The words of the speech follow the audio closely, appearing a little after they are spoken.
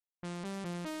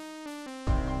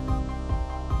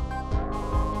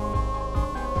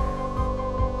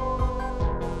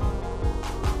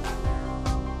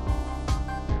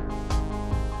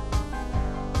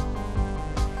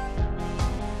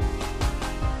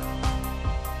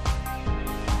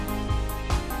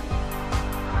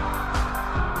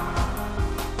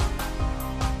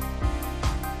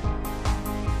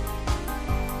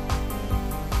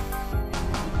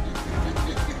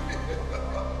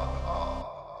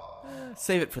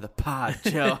Save it for the pod,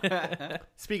 Joe.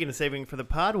 Speaking of saving for the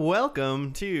pod,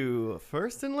 welcome to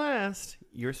First and Last,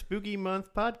 your spooky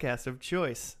month podcast of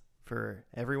choice for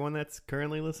everyone that's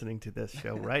currently listening to this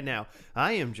show right now.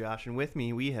 I am Josh, and with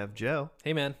me we have Joe.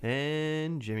 Hey, man.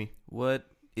 And Jimmy. What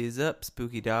is up,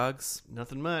 spooky dogs?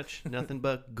 Nothing much. Nothing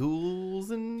but ghouls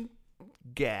and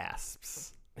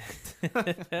gasps.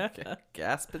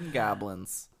 Gasping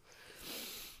goblins.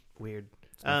 Weird.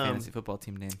 It's my fantasy football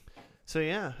team name. So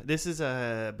yeah, this is,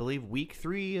 I believe, week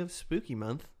 3 of Spooky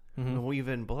Month. Mm-hmm. We've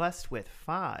been blessed with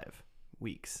 5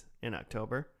 weeks in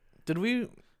October. Did we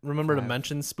remember to 5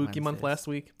 mention Spooky Month Wednesdays. last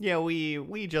week? Yeah,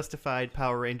 we justified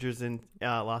Power Rangers in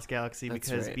Lost Galaxy That's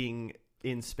because right. being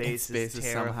in space, Space is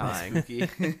is somehow terrifying. spooky.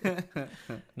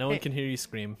 No one Hey. can hear you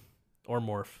scream or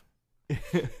morph.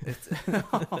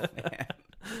 Oh, man.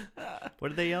 What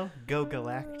did they yell? Go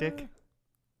Galactic!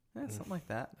 Yeah, something like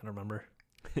that. I don't remember.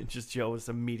 Just Joe was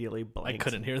immediately blank. I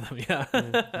couldn't hear them, yeah.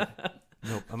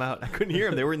 Nope, I'm out. I couldn't hear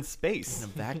them. They were in In space. a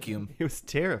vacuum. It was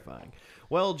terrifying.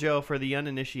 Well, Joe, for the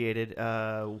uninitiated,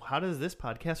 how does this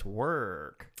podcast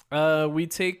work? We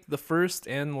take the first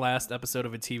and last episode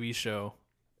of a TV show,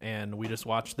 and we just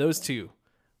watch those two.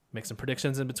 Make some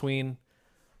predictions in between.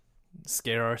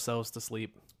 Scare ourselves to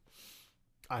sleep.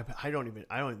 I don't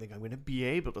think I'm going to be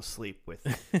able to sleep with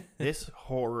this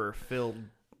horror-filled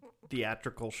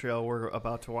theatrical show we're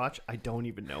about to watch. I don't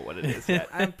even know what it is yet.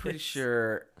 I'm pretty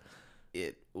sure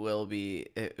it will be.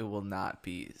 It will not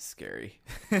be scary.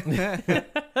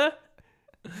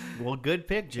 Well, good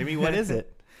pick, Jimmy. What is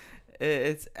it?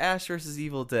 It's Ash versus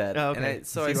Evil Dead. Oh, okay. And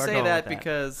so So I you are say going that with that.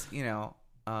 because,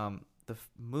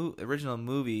 the original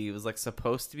movie was like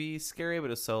supposed to be scary, but it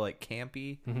was so like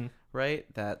campy, Mm-hmm.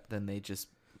 right? That then they just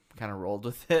kind of rolled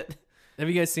with it. Have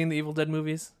you guys seen the Evil Dead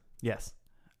movies? Yes.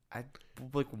 I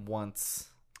like once.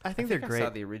 I think they're I great. saw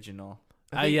the original.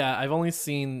 Yeah, I've only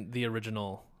seen the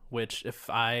original, which, if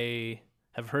I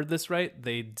have heard this right,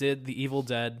 they did the Evil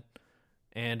Dead,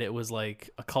 and it was like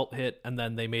a cult hit, and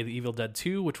then they made the Evil Dead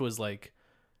 2, which was like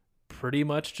pretty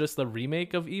much just the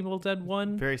remake of Evil Dead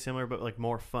 1. Very similar, but like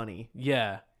more funny.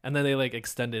 Yeah, and then they like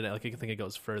extended it, like I think it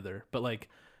goes further. But like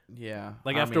Yeah.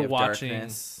 Like, Army after of watching-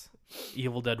 Darkness.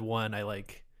 Evil Dead 1, I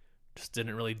like just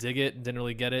didn't really dig it, didn't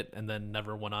really get it, and then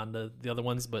never went on to the other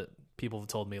ones. But people have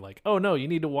told me like, oh no, you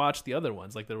need to watch the other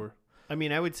ones. Like there were. I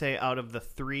mean, I would say out of the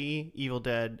 3, Evil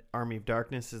Dead Army of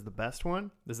Darkness is the best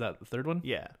one. Is that the third one?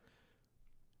 Yeah.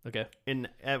 Okay. And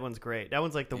that one's great. That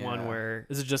one's like the one Yeah. where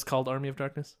Is it just called Army of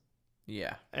Darkness?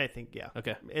 Yeah. I think, yeah.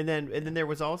 Okay. And then there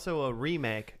was also a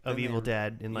remake of Then they- Evil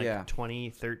Dead in like yeah.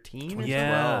 2013 or 2012,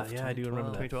 Yeah, something? yeah, I do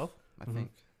remember that. 2012. I Mhm.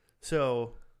 think.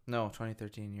 So, No,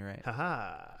 2013. You're right.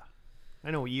 haha.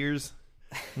 I know years.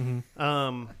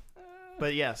 Mm-hmm.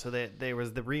 But yeah, so there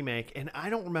was the remake, and I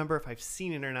don't remember if I've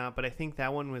seen it or not, but I think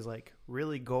that one was like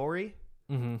really gory.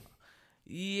 Mm-hmm.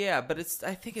 Yeah, but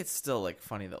I think it's still like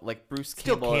funny though. Like Bruce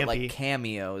Still Campbell campy. like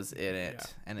cameos in it, Yeah.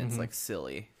 and it's Mhm. like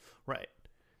silly. Right.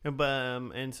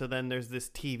 And so then there's this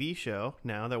TV show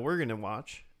now that we're going to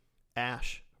watch,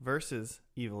 Ash versus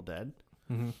Evil Dead.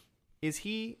 Mm-hmm. Is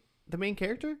he the main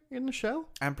character in the show?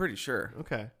 I'm pretty sure.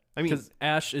 Okay. I mean, Because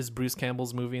Ash is Bruce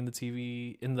Campbell's movie in the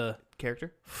TV in the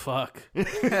character? fuck. Try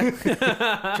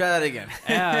that again.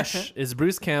 Ash is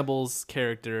Bruce Campbell's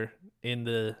character in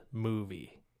the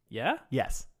movie. Yeah.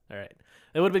 Yes. All right.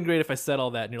 It would have been great if I said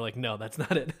all that and you're like, no, that's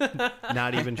not it.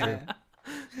 Not even true.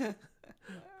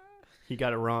 He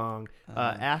got it wrong.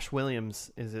 Ash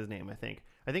Williams is his name, I think.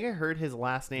 I think I heard his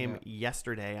last name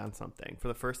yesterday on something for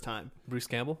the first time. Bruce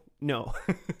Campbell. No.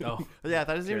 Oh. Yeah, I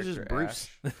thought his name was just Character Bruce.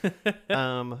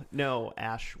 No,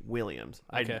 Ash Williams.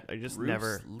 Okay. I just Bruce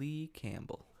never. Lee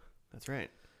Campbell. That's right.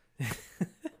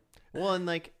 Well, and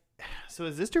like, so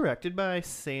is this directed by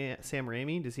Sam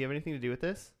Raimi? Does he have anything to do with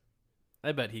this?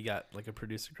 I bet he got like a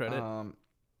producer credit.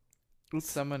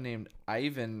 Someone named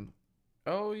Ivan.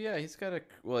 Oh yeah, he's got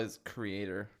his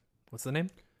creator. What's the name?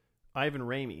 Ivan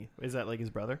Raimi. Is that like his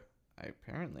brother?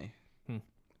 Apparently.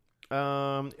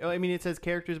 I mean, it says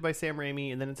characters by Sam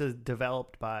Raimi, and then it says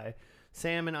developed by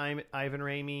Sam and Ivan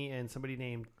Raimi and somebody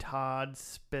named Todd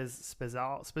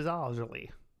Speziali.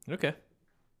 Okay.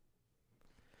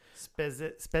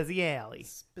 Speziali.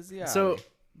 So,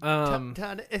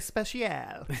 Todd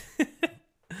Especial.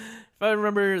 if I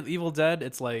remember Evil Dead,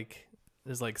 it's like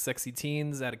there's like sexy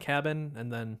teens at a cabin,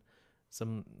 and then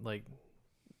some like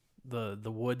the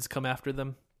woods come after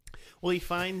them. Well, he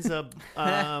finds a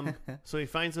so he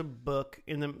finds a book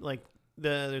in the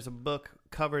there's a book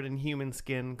covered in human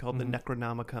skin called the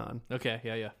Necronomicon, Okay,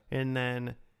 yeah. and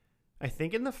then I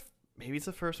think in maybe it's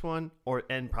the first one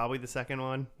and probably the second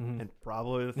one and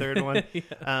probably the third one,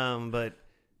 Yeah. but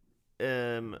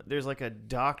there's like a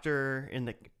doctor in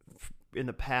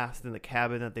the past in the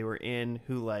cabin that they were in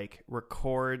who like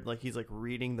record, like he's like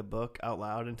reading the book out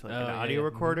loud into like an audio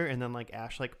recorder, and then like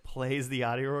Ash like plays the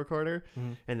audio recorder,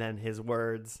 and then his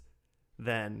words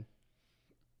then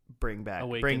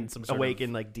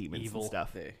awaken like demons evil and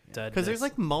stuff. Dead. Because there's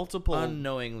like multiple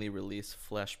unknowingly release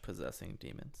flesh possessing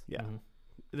demons. Yeah.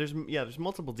 There's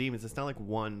multiple demons. It's not like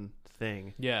one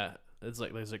thing. Yeah. It's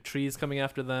like there's like trees coming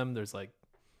after them. There's like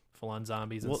full on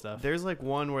zombies and stuff. There's like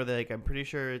one where they like I'm pretty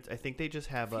sure I think they just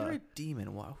have if you're a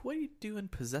demon, what are you doing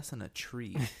possessing a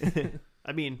tree?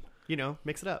 I mean,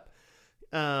 mix it up.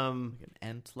 Like an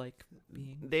ant-like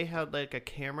being. They had like a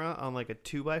camera on like a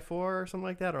 2x4 or something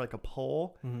like that, or like a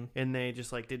pole, and they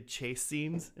just like did chase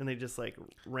scenes, and they just like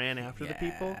ran after the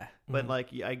people. But like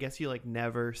I guess you like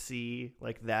never see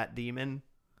like that demon.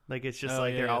 Like it's just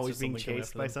they're always being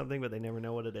chased by something, but they never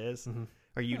know what it is,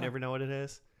 or you never know what it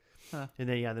is. Huh. And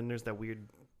then there's that weird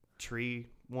tree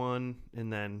one,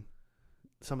 and then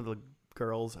some of the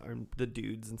girls the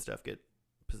dudes and stuff get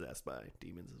possessed by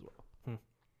demons as well.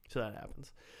 So that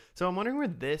happens. So I'm wondering where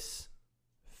this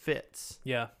fits.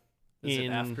 Yeah. Is it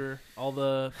after all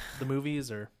the movies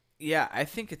or? Yeah, I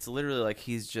think it's literally like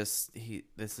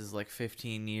this is like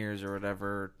 15 years or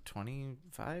whatever,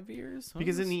 25 years?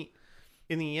 Because in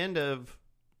the end of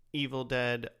Evil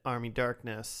Dead Army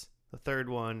Darkness, the third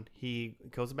one, he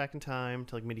goes back in time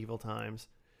to like medieval times,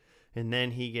 and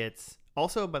then he gets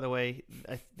also, by the way,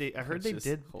 I heard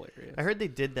they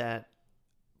did that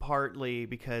partly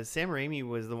because Sam Raimi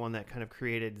was the one that kind of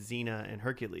created Xena and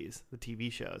Hercules, the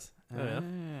TV shows. Oh, yeah.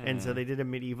 And so they did a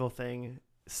medieval thing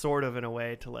sort of in a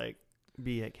way to like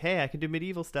be like, hey, I can do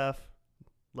medieval stuff.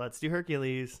 Let's do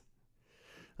Hercules.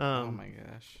 Oh my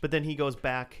gosh. But then he goes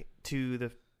back to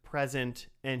the present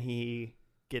and he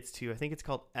gets to, I think it's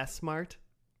called S-Mart,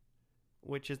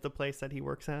 which is the place that he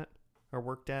works at or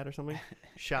worked at or something.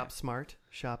 Shop S-Mart.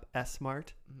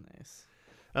 Nice.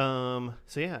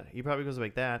 So yeah, he probably goes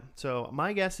like that. So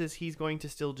my guess is he's going to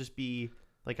still just be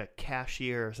like a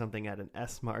cashier or something at an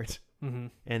S-Mart.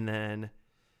 And then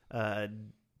a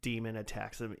demon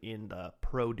attacks him in the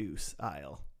produce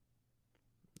aisle.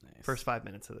 Nice. First 5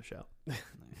 minutes of the show.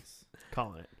 Nice.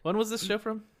 Calling it. When was this show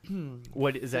from?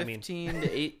 What does that mean? 15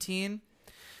 to 18.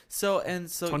 So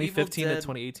 2015 to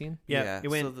 2018? Yeah.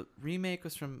 So the remake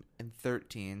was from in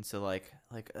 13. So like,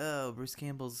 oh, Bruce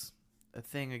Campbell's a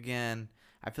thing again.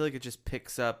 I feel like it just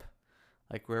picks up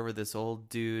like wherever this old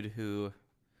dude who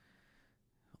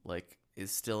like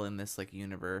is still in this like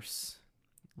universe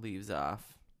leaves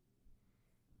off.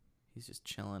 He's just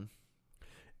chilling.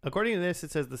 According to this, it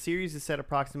says the series is set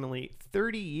approximately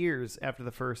 30 years after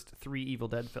the first 3 Evil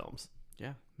Dead films.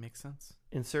 Yeah, makes sense.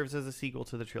 And serves as a sequel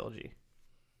to the trilogy.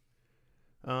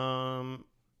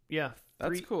 Yeah.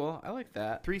 That's cool. I like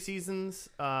that. 3 seasons,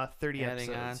 30 Adding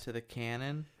episodes. on to the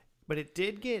canon. But it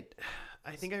did get,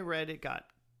 I think I read it got,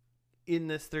 in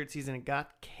this 3rd season, it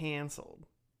got canceled.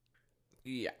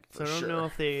 Yeah, so I don't know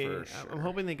if they, I'm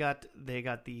hoping they got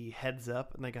the heads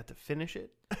up and they got to finish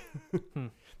it.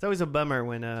 It's always a bummer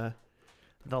when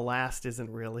the last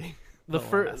isn't really the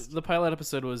pilot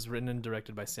episode was written and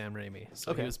directed by Sam Raimi,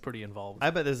 so he was pretty involved. I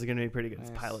bet this is going to be pretty good. Nice.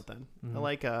 It's pilot then. Mm-hmm. I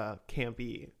like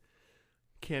campy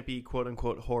quote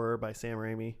unquote horror by Sam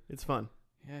Raimi. It's fun.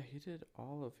 Yeah,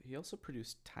 he also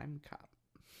produced Time Cop.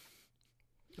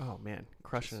 Oh man,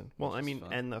 crushing it. Well, I mean,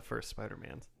 fun. And the first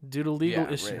Spider-Man's. Due to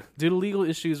legal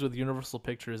issues with Universal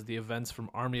Pictures, the events from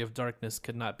Army of Darkness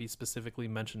could not be specifically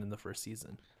mentioned in the first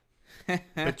season.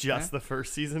 But just the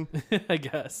first season? I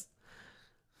guess.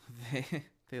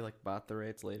 They like bought the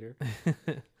rights later.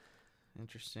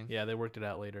 Interesting. Yeah, they worked it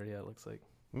out later. Yeah, it looks like.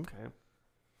 Okay.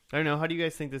 I don't know. How do you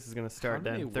guys think this is going to start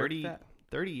then?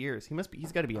 30 years.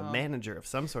 He's got to be a manager of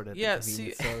some sort of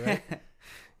convenience store, right?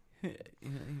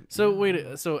 So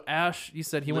wait, so Ash, you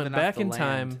said he went back in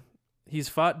time. He's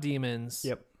fought demons.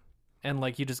 Yep. And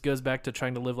like he just goes back to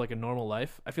trying to live like a normal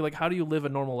life. I feel like, how do you live a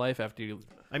normal life after you?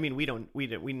 I mean, we don't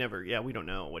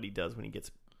know what he does when he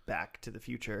gets back to the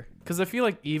future. Because I feel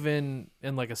like even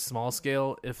in like a small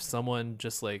scale, if someone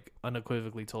just like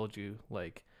unequivocally told you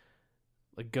like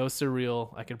ghosts are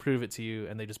real, I can prove it to you,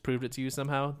 and they just proved it to you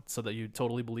somehow so that you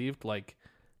totally believed, like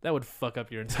that would fuck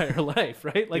up your entire life,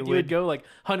 right? Like you would go like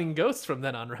hunting ghosts from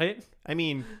then on, right? I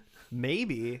mean,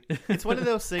 maybe it's one of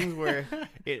those things where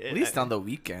at least on the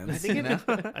weekends. I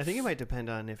think it might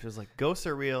depend on if it was like ghosts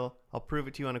are real, I'll prove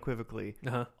it to you unequivocally.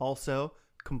 Also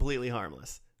completely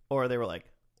harmless, or they were like,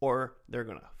 or they're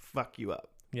gonna fuck you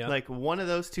up. Yeah, like one of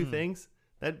those two things.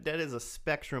 That is a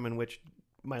spectrum in which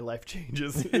my life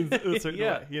changes in a certain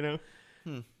way, you know.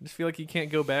 I just feel like you can't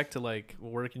go back to like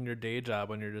working your day job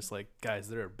when you're just like, guys,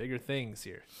 there are bigger things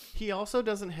here. He also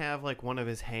doesn't have like one of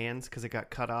his hands because it got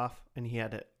cut off, and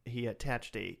he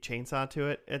attached a chainsaw to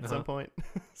it at some point.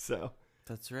 So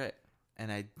That's right.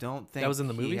 And I don't think That was in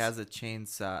the he movies? has a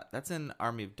chainsaw. That's in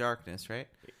Army of Darkness, right?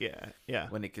 yeah,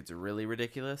 When it gets really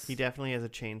ridiculous. he definitely has a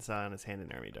chainsaw in his hand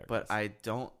in Army of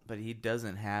Darkness. But he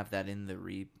doesn't have that in the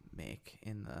remake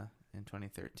in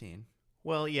 2013.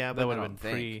 well, yeah, That but would I have don't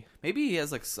been think. pre. Maybe he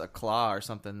has like a claw or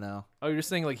something though. Oh, you're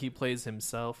saying like he plays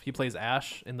himself? He plays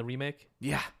Ash in the remake?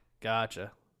 Yeah.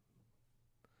 Gotcha.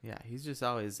 Yeah, he's just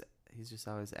always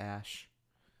Ash.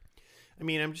 I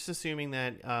mean, I'm just assuming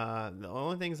that the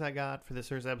only things I got for this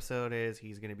first episode is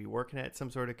he's going to be working at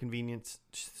some sort of convenience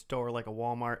store like a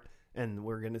Walmart, and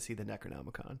we're going to see the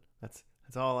Necronomicon. That's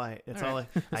all I. That's all I.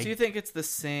 So you think it's the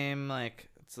same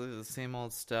it's the same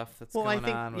old stuff that's Well, going I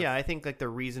think on? With, yeah, I think like the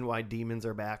reason why demons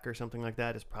are back or something like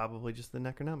that is probably just the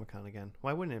Necronomicon again.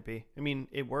 Why wouldn't it be? I mean,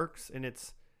 it works, and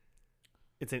it's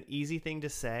an easy thing to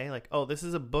say, like, oh, this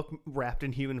is a book wrapped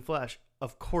in human flesh.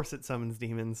 Of course, it summons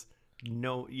demons.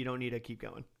 No, you don't need to keep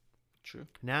going. True.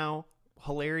 Now,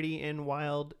 hilarity and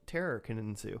wild terror can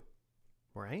ensue,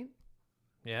 right?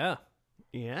 Yeah.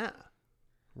 Yeah,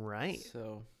 right.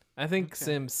 So I think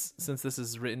Okay. since this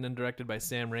is written and directed by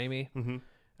Sam Raimi, Mm-hmm.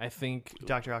 I think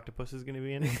Dr. Octopus is going to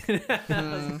be in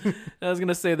it. I was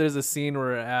gonna say there's a scene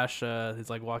where Ash is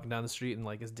like walking down the street and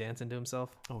like is dancing to himself,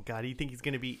 Oh God, you think he's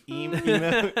going to be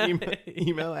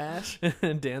emo Ash?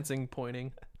 dancing,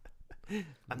 pointing.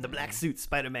 I'm the black suit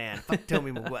Spider-Man. Fuck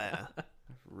Tobey Maguire.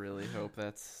 really hope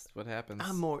that's what happens.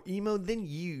 I'm more emo than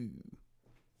you.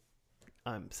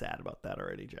 I'm sad about that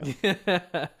already, Joe.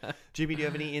 GB, do you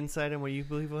have any insight on what you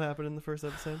believe will happen in the first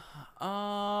episode?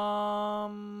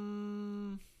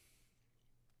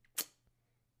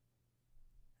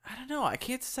 I don't know. I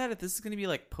can't decide if this is going to be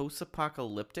like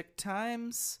post-apocalyptic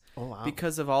times Oh wow!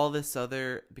 because of all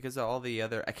the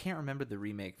other. I can't remember the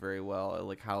remake very well,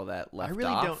 like how that left I really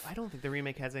off. don't. I don't think the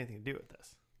remake has anything to do with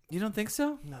this. You don't think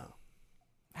so? No.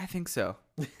 I think so.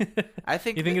 I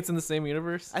think You think it's in the same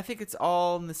universe? I think it's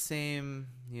all in the same.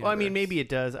 Universe. Well, I mean, maybe it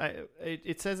does.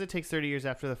 It says it takes 30 years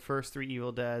after the first 3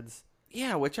 Evil Deads.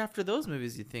 Yeah, which after those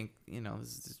movies, you think this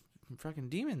is fucking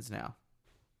demons now.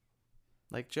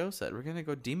 Like Joe said, we're gonna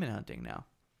go demon hunting now.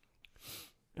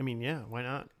 I mean, yeah, why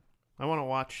not? I want to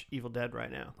watch Evil Dead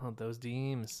right now. Oh, those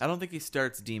deems. I don't think he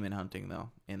starts demon hunting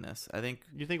though in this. I think.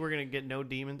 You think we're gonna get no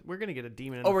demons? We're gonna get a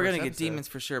demon. In Oh, the we're first gonna get episode. demons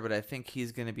for sure, but I think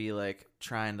he's gonna be like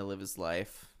trying to live his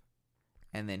life,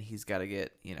 and then he's got to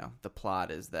get the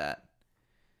plot is that,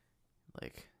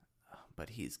 like, but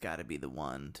he's got to be the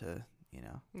one to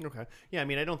Okay. Yeah, I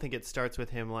mean, I don't think it starts with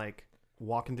him like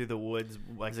walking through the woods,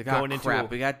 like He's like, going oh, into. crap,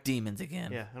 we got demons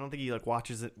again. Yeah, I don't think he like walks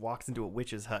into a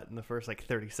witch's hut in the first like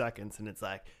 30 seconds, and it's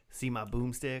like, see my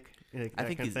boomstick. Like, I that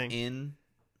think kind he's of thing. in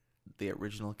the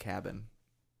original cabin.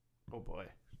 Oh boy,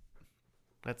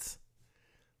 that's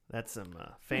some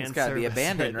fan. It's got to be service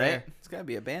abandoned, right right? there. It's got to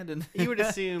be abandoned. You would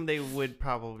assume they would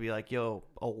probably be like, yo,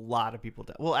 a lot of people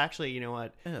die. Well, actually, you know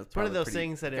what? Yeah, It's one of those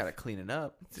things that got to if clean it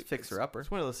up. It's a fixer upper. it's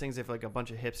one of those things if like a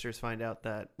bunch of hipsters find out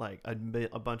that like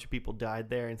a bunch of people died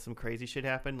there and some crazy shit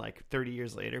happened, like 30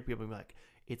 years later, people will be like,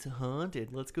 it's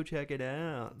haunted. Let's go check it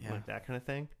out. Yeah. Like that kind of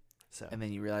thing. So And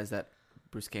then you realize that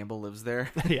Bruce Campbell lives there.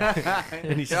 yeah,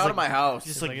 and he's Get just out like, of my house.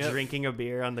 just like Like, yep. drinking a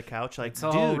beer on the couch. Like, It's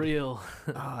all dude, real.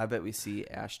 Oh, I bet we see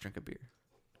Ash drink a beer.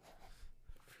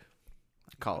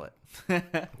 Call it.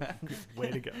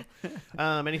 way to go.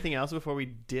 Anything else before we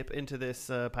dip into this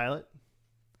pilot?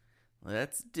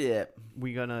 Let's dip.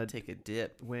 We gonna Take a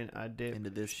dip when I dip into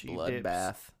this she bloodbath.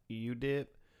 dips, you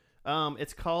dip.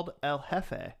 It's called El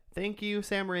Jefe. Thank you,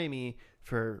 Sam Raimi,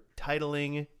 for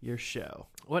titling your show.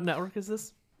 What network is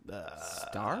this?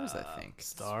 Stars, I think.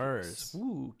 Stars.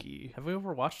 Spooky. Have we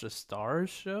ever watched a Stars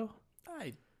show?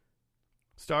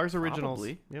 Stars Originals.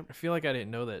 Probably. Yep. I feel like I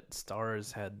didn't know that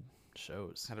Stars had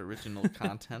shows. Had original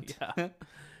content. Yeah. They're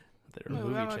a No,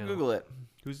 movie I'm gonna channel. Google it.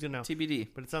 Who's gonna know? TBD.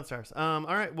 But it's on Stars. All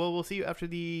right. Well, we'll see you after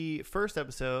the first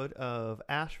episode of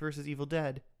Ash versus Evil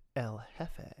Dead. El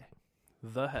Jefe.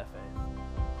 The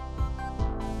Hefe.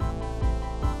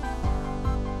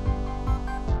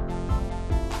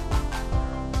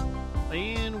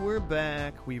 And we're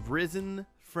back. We've risen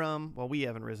from. Well, we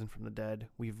haven't risen from the dead.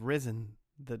 We've risen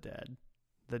the dead,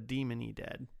 the demony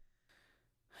dead.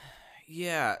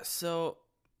 Yeah, so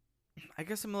I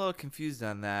guess I'm a little confused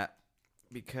on that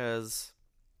because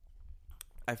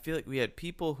I feel like we had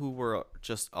people who were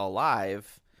just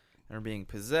alive and are being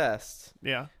possessed,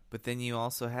 Yeah. but then you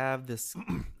also have this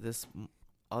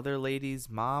other lady's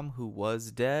mom who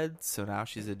was dead, so now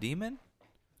she's a demon.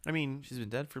 I mean, She's been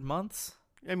dead for months.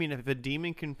 if a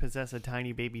demon can possess a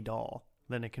tiny baby doll,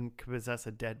 then it can possess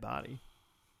a dead body.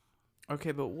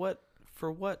 Okay, but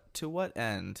to what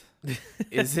end?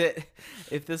 Is it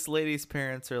if this lady's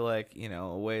parents are like,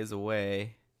 a ways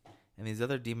away and these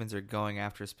other demons are going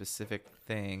after specific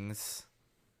things,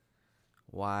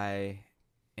 why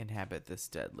inhabit this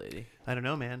dead lady? I don't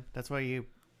know, man. That's why you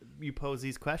pose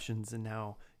these questions, and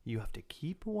now you have to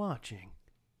keep watching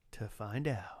to find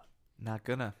out. Not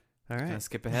gonna. All Gonna right.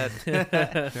 skip ahead.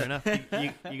 Fair enough.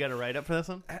 You got a write-up for this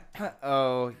one?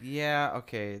 Oh, yeah.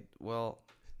 Okay. Well,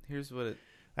 here's what it...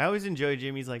 I always enjoy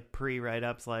Jimmy's like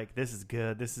pre-write-ups, like this is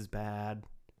good, this is bad.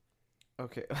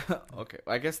 Okay. Okay.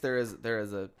 I guess there is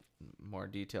a more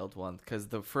detailed one, because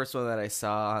the first one that I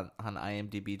saw on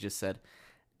IMDb just said,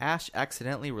 Ash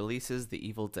accidentally releases the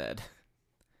Evil Dead.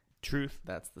 Truth.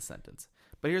 That's the sentence.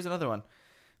 But here's another one.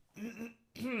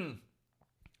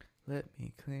 Let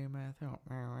me clear my throat.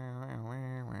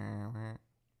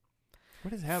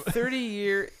 What is happening? 30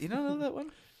 years. You don't know that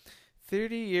one?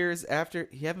 30 years after.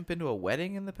 You haven't been to a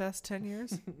wedding in the past 10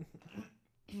 years?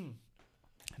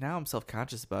 Now I'm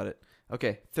self-conscious about it.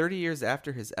 Okay. 30 years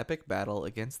after his epic battle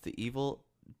against the evil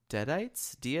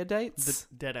Deadites? Deadites?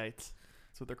 The Deadites.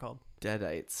 That's what they're called.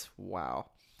 Deadites. Wow.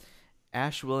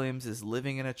 Ash Williams is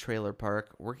living in a trailer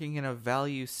park, working in a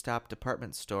value stop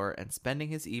department store, and spending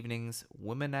his evenings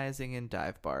womanizing in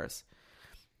dive bars.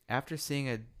 After seeing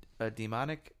a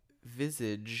demonic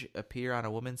visage appear on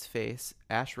a woman's face,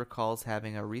 Ash recalls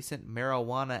having a recent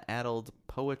marijuana-addled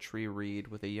poetry read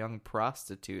with a young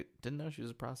prostitute. Didn't know she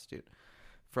was a prostitute.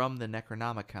 From the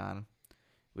Necronomicon,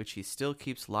 which he still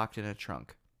keeps locked in a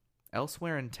trunk.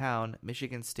 Elsewhere in town,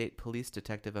 Michigan State Police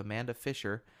Detective Amanda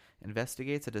Fisher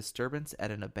investigates a disturbance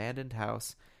at an abandoned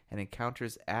house and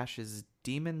encounters Ash's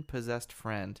demon-possessed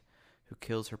friend who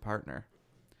kills her partner.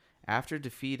 After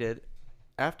defeating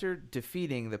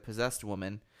the possessed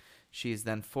woman, she is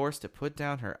then forced to put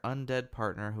down her undead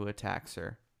partner who attacks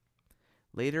her.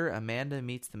 Later, Amanda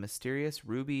meets the mysterious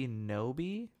Ruby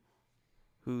Noby,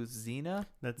 who's Xena?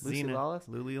 That's Lucy Xena. Lawless?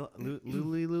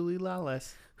 Luli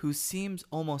Lawless. Who seems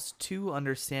almost too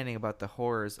understanding about the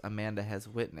horrors Amanda has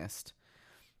witnessed.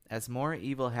 As more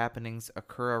evil happenings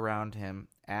occur around him,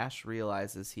 Ash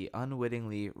realizes he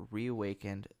unwittingly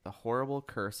reawakened the horrible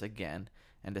curse again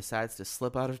and decides to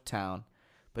slip out of town,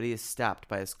 but he is stopped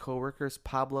by his co-workers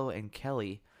Pablo and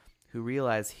Kelly, who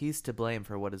realize he's to blame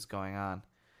for what is going on.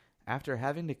 After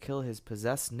having to kill his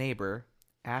possessed neighbor,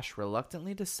 Ash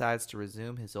reluctantly decides to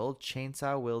resume his old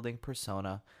chainsaw-wielding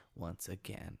persona once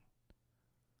again.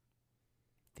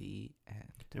 The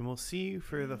end. And we'll see you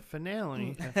for the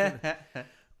finale.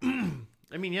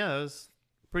 I mean, yeah, it was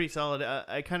pretty solid.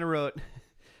 I kind of wrote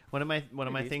one of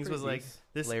my things was like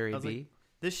this. Larry I was B. like,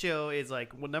 this show is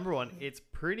like, well, number one, it's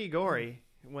pretty gory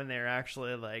when they're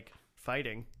actually like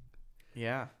fighting.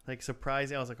 Yeah. Like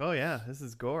surprising. I was like, oh yeah, this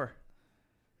is gore.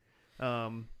 Yeah,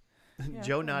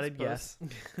 Joe I nodded suppose.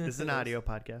 yes. This is an audio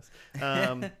podcast.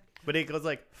 But it goes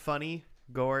like funny,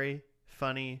 gory,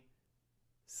 funny,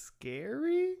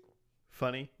 scary,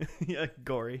 funny, yeah,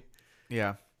 gory.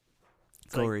 Yeah.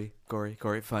 It's like-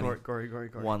 Gory, funny. Gory.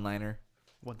 One-liner,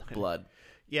 One liner. blood.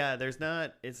 Yeah,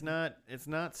 it's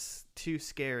not too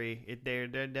scary. They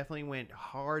definitely went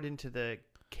hard into the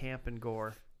camp and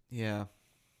gore, Yeah.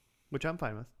 which I'm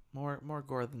fine with. More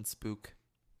gore than spook.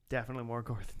 Definitely more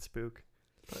gore than spook.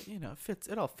 But,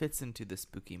 it all fits into the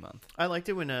spooky month. I liked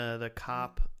it when the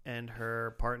cop and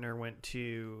her partner went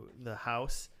to the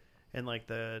house, and like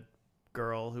the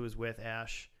girl who was with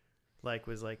Ash, like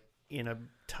was like in a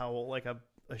towel, like a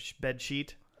bed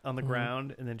sheet on the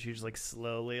ground, and then she just like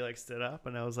slowly like stood up,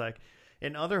 and I was like,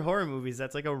 in other horror movies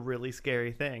that's like a really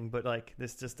scary thing, but like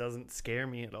this just doesn't scare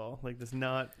me at all. Like there's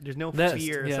no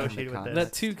fear associated with this.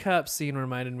 That two cop scene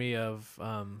reminded me of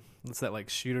what's that, like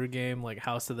shooter game, like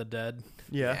House of the Dead?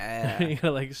 Yeah. You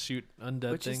gotta like shoot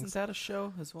undead Which things. isn't that a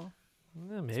show as well?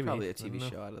 Maybe. It's probably a I don't TV know.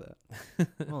 show out of that.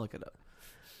 We'll look it up.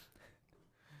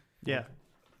 Yeah,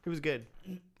 it was good.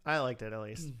 I liked it at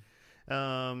least.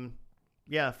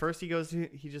 Yeah, first he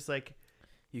just like,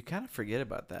 You kind of forget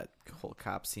about that whole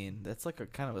cop scene. That's like a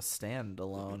kind of a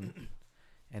standalone.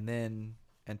 And then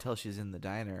until she's in the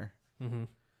diner. Mm-hmm.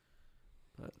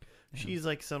 But she's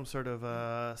like some sort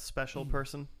of special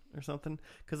person or something.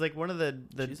 Because like one of the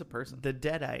she's a person. the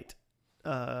Deadite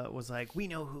was like, we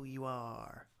know who you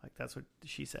are. Like that's what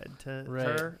she said to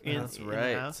Right. her in, That's in the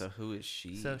right. house. So who is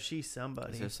she? So she's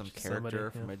somebody. Is there some She's character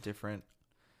somebody, from yeah. a different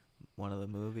one of the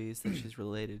movies that she's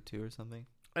related to or something?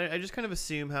 I just kind of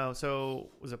assume how. So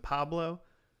was it Pablo?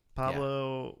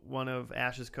 Pablo, one of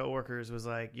Ash's coworkers, was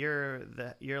like, "You're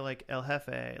like El Jefe,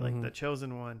 like Mhm. the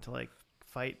chosen one to like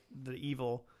fight the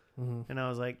evil. Mhm. And I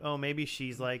was like, oh, maybe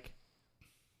she's like,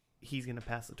 he's gonna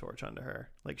pass the torch on to her.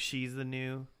 Like she's the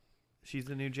new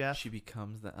Jeff. She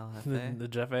becomes the the, LFA. the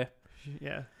Jeff A.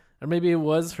 Yeah. Or maybe it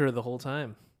was her the whole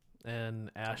time, and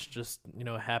Ash just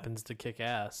happens to kick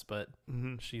ass, but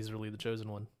Mm-hmm. she's really the chosen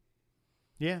one.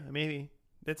 Yeah, maybe.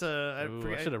 That's a.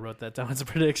 Ooh, I should have wrote that down as a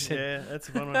prediction. Yeah, that's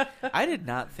a fun one. I did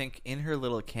not think in her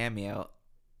little cameo.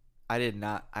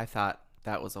 I thought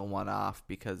that was a one-off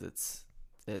because it's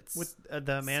With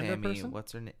the Amanda Sammy. person.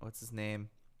 What's his name?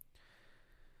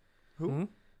 Who?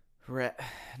 Mhm.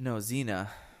 No, Xena.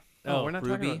 Oh, Oh, we're not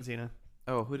Ruby? talking about Xena.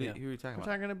 Oh, who Yeah. are you talking We're about?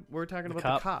 talking The about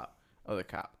cop? the cop, Oh, the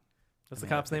cop. What's the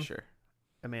Amanda cop's name? Fisher.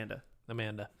 Amanda.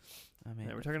 Amanda.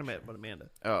 Yeah, we're talking about Amanda.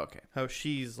 Oh, okay. How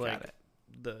she's Got like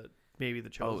it. maybe the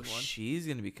Oh, chosen one. she's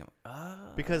gonna become.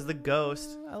 Because the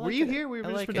ghost. I Were like you it. here? We were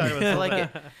I just like talking it. about I like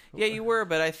that. it. Yeah, you were,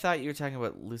 but I thought you were talking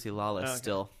about Lucy Lawless Okay.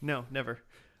 still. No, never.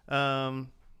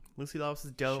 Lucy Lawless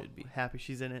is dope. Should be. Happy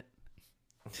she's in it.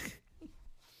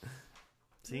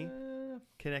 See,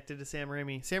 connected to Sam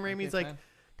Raimi. Sam Raimi's like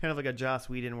kind of like a Joss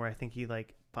Whedon, where I think he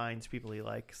like finds people he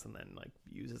likes and then like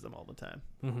uses them all the time.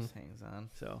 Mhm. Just hangs on.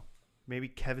 So maybe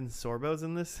Kevin Sorbo's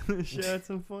in this show at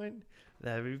some point.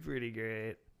 That'd be pretty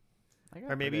great.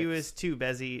 Or maybe he was too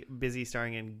busy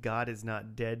starring in God Is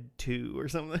Not Dead 2 or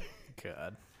something.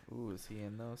 God. Ooh, is he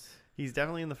in those? He's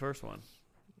definitely in the first one,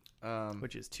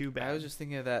 which is too bad. I was just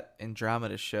thinking of that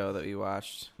Andromeda show that we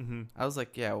watched. Mhm. I was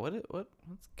like, yeah, what's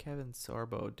Kevin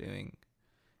Sorbo doing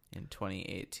in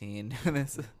 2018?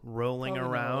 This, rolling Probably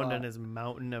not a around lot. in his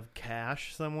mountain of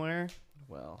cash somewhere.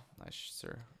 well,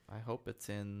 I hope it's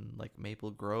in like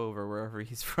Maple Grove or wherever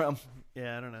he's from.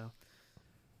 Yeah, I don't know.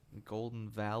 Golden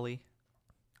Valley.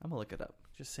 I'm gonna look it up.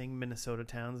 Just saying Minnesota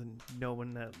towns, and no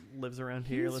one that lives around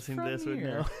here He's listening to from this would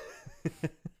here.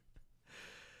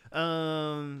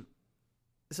 know.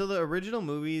 So the original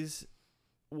movies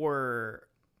were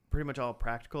pretty much all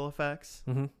practical effects,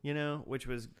 Mhm. which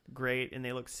was great, and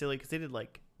they looked silly because they did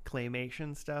like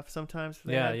claymation stuff sometimes. If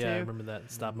they Yeah, had yeah. I to. remember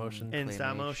that stop motion. And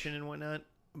stop Claymation. motion and whatnot.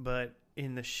 But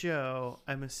in the show,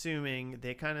 I'm assuming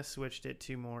they kind of switched it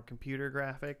to more computer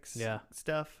graphics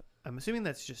stuff. I'm assuming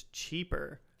that's just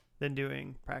cheaper than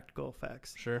doing practical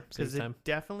effects. Sure. Because Saves it time.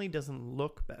 definitely doesn't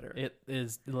look better. It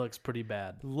looks pretty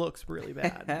bad. looks really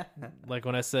bad. Like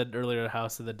when I said earlier,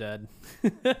 House of the Dead.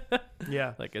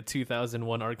 Yeah. Like a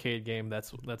 2001 arcade game.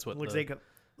 That's what Looks the, like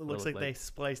looks like look they like.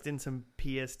 spliced in some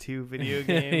PS2 video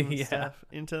game Yeah. stuff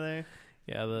into there.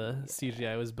 Yeah, the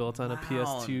CGI was built on a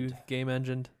PS2 Mound. game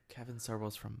engine. Kevin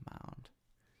Sorbo's from Mound.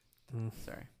 Mm.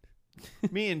 Sorry.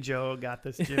 Me and Joe got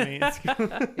this, Jimmy.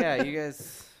 Yeah, you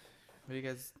guys. What are you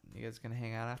guys gonna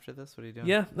hang out after this? What are you doing?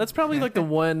 Yeah, that's probably like the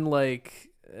one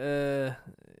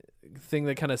thing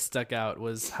that kind of stuck out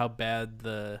was how bad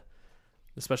the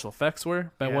special effects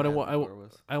were. But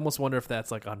Yeah. I almost wonder if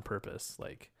that's like on purpose.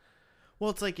 Like, Well,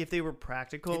 it's like if they were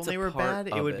practical It's and they a were part bad,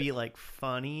 it of would it. be like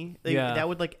funny. Yeah. That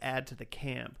would like add to the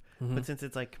camp. mhm. But since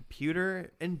it's like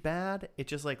computer and bad, it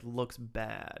just like looks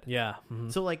bad. yeah,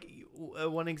 mhm. So like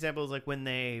one example is like when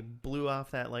they blew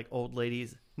off that like old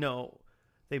lady's. No,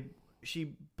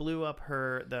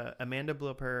 Amanda blew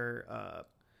up her.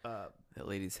 That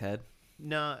lady's head.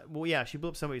 No, well yeah, she blew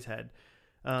up somebody's head.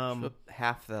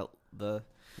 Half the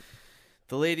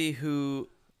lady who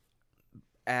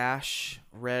Ash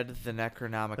read the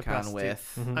Necronomicon prostitute.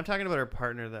 with. Mhm. I'm talking about her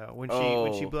partner though. When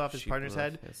she blew off his partner's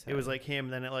head, it was like him.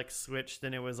 Then it like switched.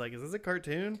 Then it was like, is this a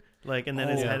cartoon? Like, and then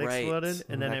his Oh, head right. exploded,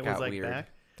 and then That it was got like weird.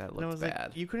 back. That And I looked was bad.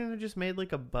 like, you couldn't have just made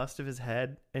like a bust of his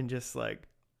head and just like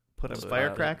put a Put it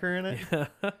firecracker in it. Yeah.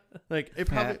 Like it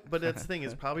probably, but that's the thing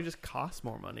is probably just costs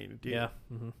more money to do. Yeah.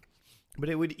 Mm-hmm. But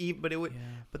it would but Yeah.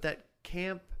 but that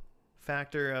camp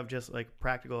factor of just like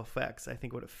practical effects, I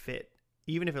think would have fit.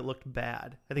 Even if it looked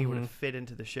bad, I think it would have fit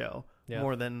into the show Yeah.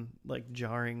 more than like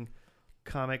jarring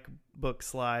comic book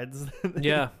slides.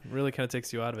 Yeah. Really kind of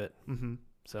takes you out of it. Mm-hmm.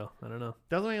 So I don't know.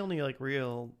 That was my only like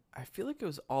real. I feel like it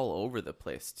was all over the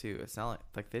place too. It's not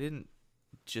like they didn't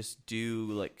just do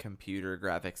like computer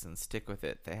graphics and stick with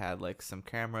it. They had like some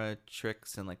camera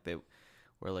tricks and like they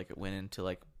where like it went into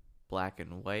like black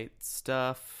and white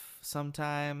stuff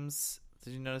sometimes.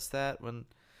 Did you notice that when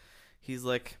he's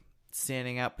like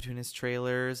standing out between his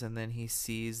trailers and then he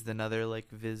sees another like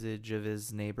visage of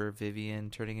his neighbor Vivian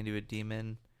turning into a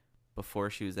demon before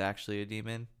she was actually a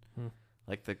demon?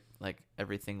 Like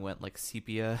everything went like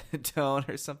sepia tone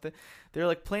or something. They're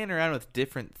like playing around with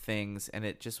different things and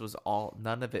it just was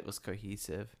none of it was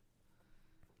cohesive.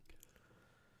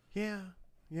 Yeah.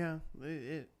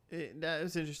 That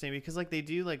was interesting because like they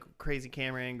do like crazy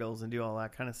camera angles and do all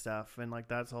that kind of stuff, and like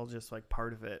that's all just like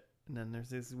part of it. And then there's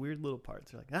these weird little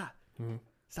parts. They're like, Mhm. A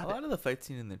Stop lot it. of the fight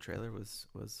scene in the trailer was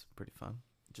pretty fun.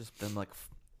 Just them like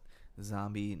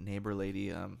zombie neighbor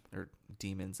lady, or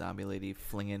demon zombie lady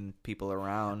flinging people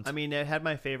around. I mean, it had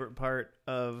my favorite part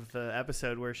of the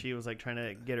episode where she was like trying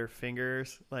to get her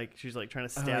fingers, like she was like trying to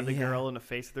stab the yeah. girl in the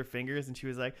face with her fingers, and she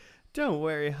was like, "Don't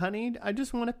worry, honey, I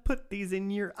just want to put these in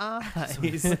your eyes."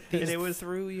 and it was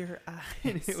through your eyes.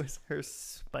 and it was her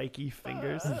spiky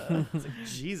fingers. It's like,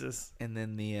 Jesus. And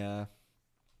then the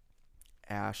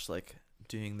Ash like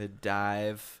doing the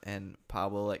dive, and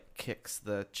Pablo like kicks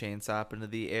the chainsaw up into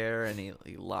the air, and he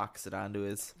locks it onto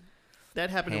his That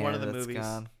happened in hand one of the that's movies.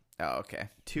 gone. Oh, okay.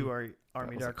 To our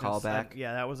Army was a Darkness. callback?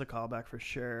 Yeah, that was a callback for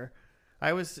sure.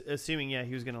 I was assuming, yeah,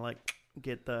 he was gonna like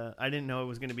get the. I didn't know it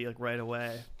was gonna be like right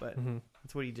away, but Mhm.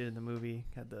 that's what he did in the movie.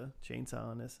 Had the chainsaw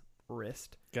on his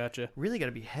wrist. Gotcha. Really got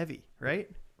to be heavy, right?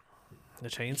 The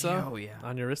chainsaw Oh yeah.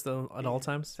 on your wrist at all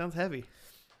times. Sounds heavy.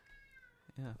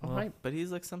 Yeah. All Well, right. But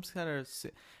he's like some kind of.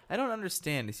 I don't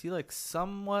understand. Is he like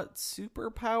somewhat super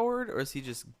powered, or is he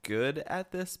just good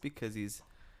at this because he's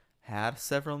had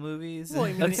several movies? Well,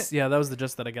 I mean, That was the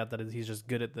gist that I got. That he's just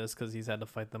good at this because he's had to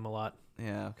fight them a lot.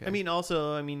 yeah. Okay. I mean,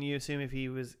 also, you assume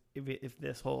if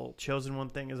this whole chosen one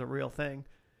thing is a real thing,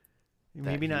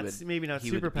 maybe he not would- maybe not he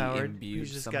would super be powered. imbued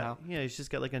He's just somehow. he's just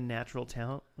got like a natural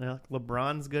talent. You know,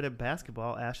 LeBron's good at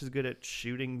basketball. Ash is good at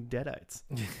shooting deadites.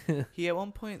 he at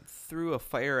one point threw a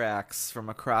fire axe from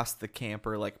across the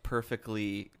camper, like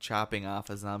perfectly chopping off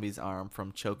a zombie's arm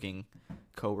from choking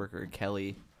coworker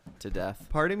Kelly to death.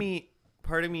 Part of me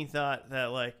thought that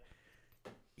like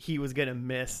he was gonna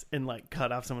miss and like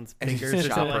cut off someone's And fingers just or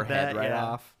chop something her like head that. right Yeah.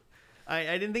 off. I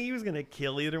didn't think he was gonna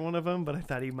kill either one of them, but I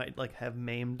thought he might like have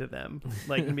maimed them,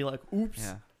 like and be like, "Oops,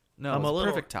 Yeah. No, I'm it was a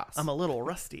little perfect toss. I'm a little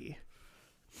rusty,"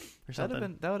 or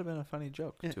something. that would have been a funny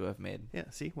joke Yeah. to have made. Yeah.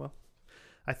 See, well,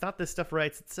 I thought this stuff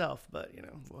writes itself, but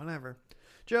whatever.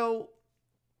 Joe,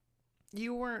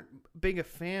 you weren't big a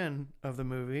fan of the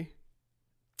movie.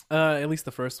 At least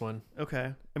the first one.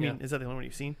 Okay. I mean, Yeah. is that the only one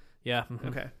you've seen? Yeah. Mhm.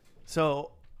 Okay.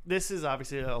 So this is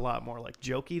obviously a lot more like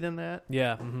jokey than that.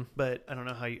 Yeah. Mhm. But I don't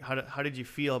know how did you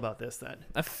feel about this then?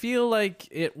 I feel like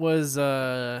it was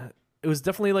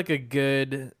definitely like a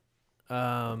good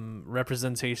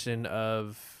representation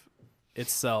of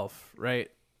itself,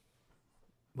 right?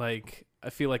 Like I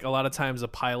feel like a lot of times a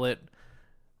pilot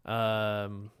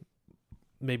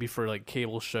maybe for like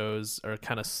cable shows are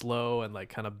kind of slow and like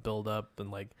kind of build up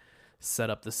and like set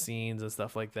up the scenes and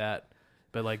stuff like that.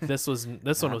 But like this one was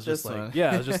Not just this like one.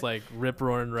 yeah, it was just like rip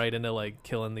roaring right into like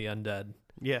killing the undead.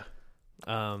 Yeah.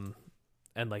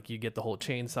 And like you get the whole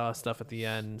chainsaw stuff at the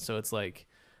end, so it's like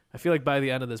I feel like by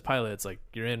the end of this pilot it's like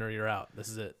you're in or you're out. This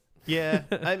is it. Yeah.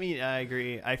 I mean, I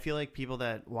agree. I feel like people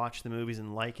that watch the movies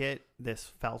and like it,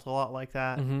 this felt a lot like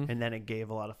that. Mhm. And then it gave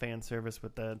a lot of fan service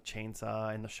with the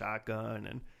chainsaw and the shotgun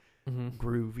and Mhm.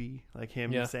 groovy, like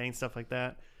him Yeah. saying stuff like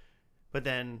that. But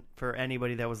then for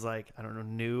anybody that was like, I don't know,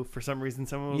 new, for some reason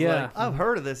someone was Yeah. like, I've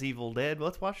heard of this Evil Dead.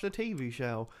 Let's watch the TV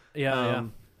show. Yeah.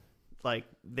 Like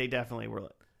they definitely were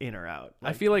in or out. I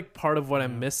Like, feel like part of what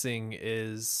I'm yeah. missing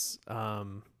is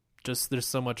just there's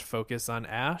so much focus on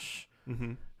Ash.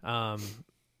 mhm.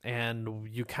 And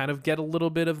you kind of get a little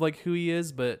bit of like who he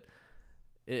is, but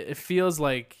it feels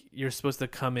like you're supposed to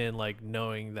come in like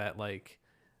knowing that like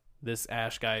this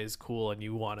Ash guy is cool and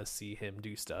you want to see him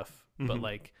do stuff. But Mhm.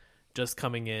 like just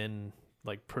coming in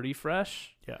like pretty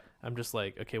fresh. Yeah. I'm just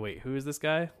like, okay, wait, who is this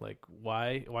guy? Like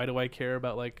why do I care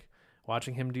about like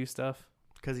watching him do stuff?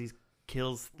 Because he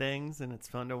kills things and it's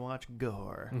fun to watch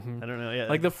gore. Mhm. I don't know. Yeah.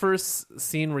 Like the first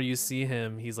scene where you see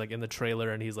him, he's like in the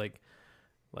trailer and he's like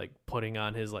putting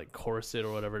on his like corset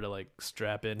or whatever to like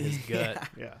strap in his gut.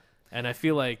 yeah. And I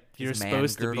feel like you're His man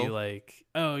supposed to be girdle. like,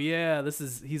 oh yeah,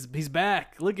 he's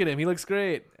back. Look at him, he looks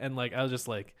great. And like I was just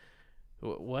like,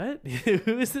 what?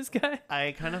 Who is this guy?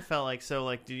 I kind of felt like, so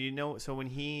like, did you know, so when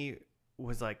he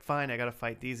was like, fine, I got to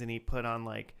fight these, and he put on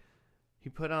like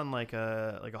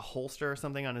a holster or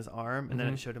something on his arm, and then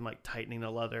Mhm. it showed him like tightening the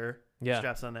leather Yeah.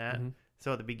 straps on that. Mhm.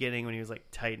 So at the beginning when he was like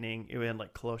tightening, it had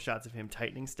like close shots of him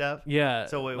tightening stuff. Yeah.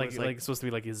 So it like, was, like- it's supposed to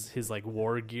be like his like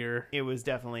war gear. It was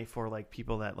definitely for like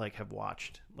people that like have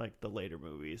watched like the later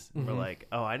movies. We're Mhm. like,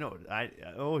 oh, I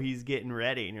know, he's getting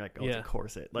ready, and you're like, oh, it's Yeah. a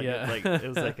corset. Like, Yeah. it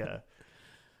was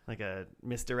like a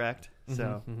misdirect.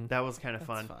 So Mhm, mhm. that was kind of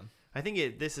That's fun. fun. I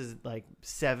think this is like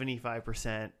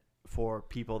 75% for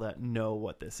people that know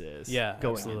what this is. Yeah,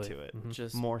 going absolutely. into it Mhm.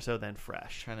 Just more so than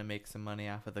fresh. trying to make some money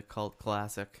off of the cult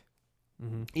classic.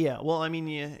 Mhm. Yeah. Well, I mean,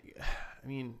 yeah. I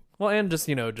mean, Well, and just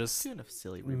just Doing a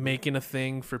silly reboot. making a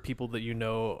thing for people that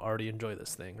already enjoy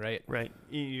this thing, right? Right.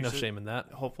 You No should- shame in that.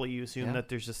 Hopefully you assume Yeah. that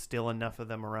there's just still enough of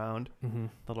them around Mm-hmm.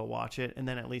 that'll watch it, and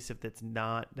then at least if it's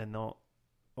not, then they'll,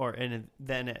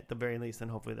 then at the very least, then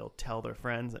hopefully they'll tell their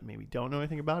friends that maybe don't know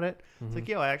anything about it. It's like,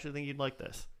 yo, I actually think you'd like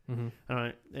this. Mm-hmm. I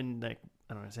don't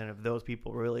understand if those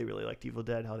people really, really liked Evil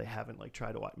Dead, how they haven't like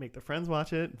tried to make their friends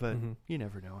watch it, but Mhm. you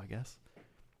never know, I guess.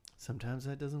 Sometimes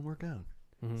that doesn't work out.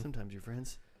 Mm-hmm. Sometimes your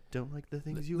friends don't like the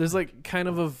things you There's like. like kind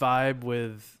of a vibe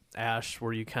with Ash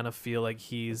where you kind of feel like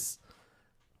he's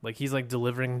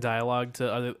delivering dialogue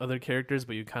to other characters,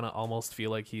 but you kind of almost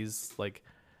feel like he's like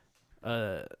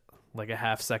a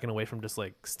half second away from just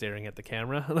like staring at the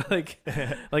camera. like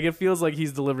it feels like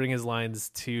he's delivering his lines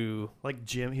to Like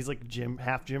Jim, he's like Jim,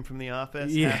 half Jim from The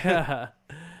Office. yeah.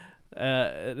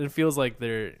 It feels like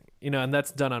they're and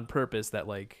that's done on purpose, that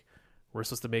like we're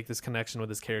supposed to make this connection with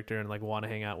this character and like want to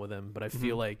hang out with him, but I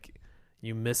feel Mhm. like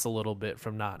you miss a little bit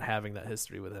from not having that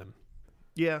history with him.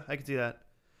 Yeah, I can see that.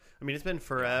 I mean, it's been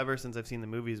forever since I've seen the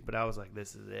movies, but I was like,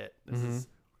 this is it.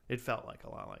 It felt like a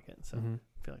lot like it. So Mhm.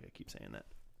 I feel like I keep saying that.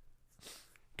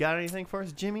 Got anything for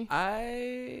us, Jimmy?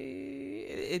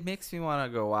 It makes me want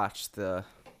to go watch the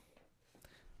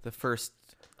first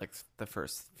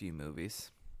few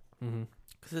movies Mm-hmm.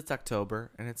 because it's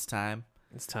October and it's time.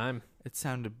 It's time. It's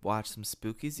time to watch some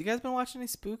spookies. You guys been watching any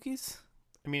spookies?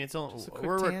 I mean, it's only Just a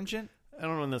quick tangent. I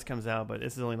don't know when this comes out, but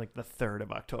this is only like the 3rd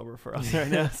of October for us right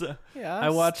now. So Yeah, I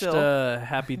watched still.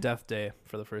 Happy Death Day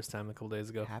for the first time a couple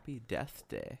days ago. Happy Death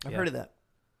Day. I've Yeah. heard of that.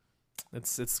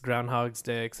 It's Groundhog's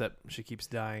Day, except she keeps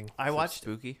dying. I So watched.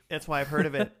 spooky. That's why I've heard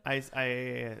of it.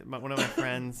 One of my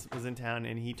friends was in town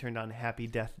and he turned on Happy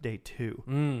Death Day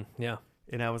 2, Yeah.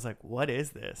 and I was like, "What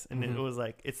is this?" And Mhm. it was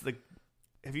like, "It's the."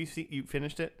 Have you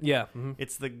finished it? Yeah. Mm-hmm.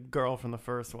 It's the girl from the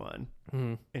first one,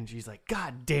 Mm-hmm. and she's like,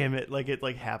 "God damn it!" Like it,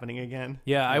 like happening again.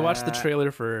 Yeah, I watched the Uh,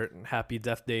 trailer for Happy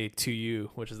Death Day to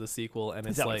You, which is the sequel, and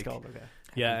Is it's that what like it's called? Okay.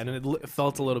 yeah, and it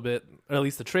felt a little bit, or at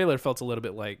least the trailer felt a little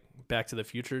bit like Back to the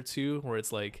Future 2, where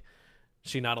it's like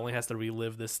she not only has to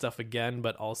relive this stuff again,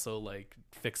 but also like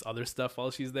fix other stuff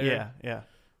while she's there. Yeah, yeah.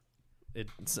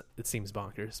 It seems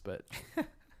bonkers, but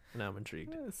now I'm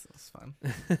intrigued. This is fun.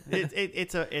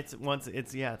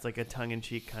 It's like a tongue in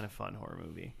cheek kind of fun horror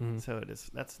movie. Mhm. So it is.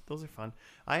 Those are fun.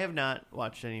 I have not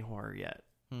watched any horror yet.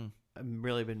 Hmm. I've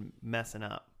really been messing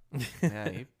up. Yeah,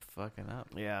 you fucking up.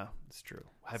 Yeah, it's true.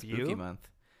 Have Spooky you? month.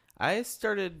 I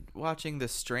started watching The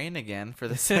Strain again for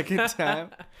the second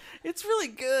time. It's really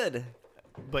good.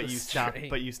 But The you stopped. Strain.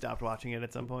 But you stopped watching it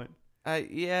at some point. I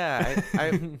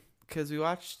because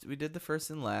we did the first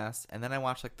and last, and then I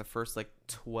watched like the first like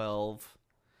 12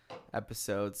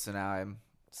 episodes. So now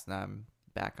I'm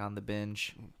back on the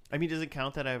binge. I mean, does it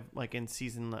count that I've like in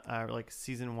season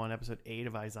 1, episode 8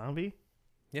 of iZombie?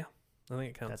 I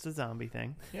think it counts. That's a zombie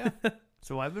thing. Yeah.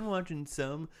 So I've been watching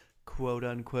some quote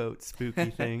unquote spooky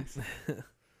things.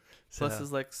 Plus So,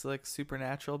 is like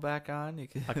Supernatural back on. You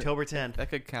could October 10th. that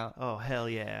could count. Oh hell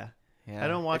yeah! Yeah, I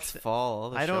don't watch It's the- fall. All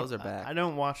the I don't. shows are back. I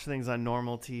don't watch things on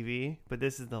normal TV, but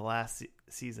this is the last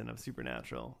season of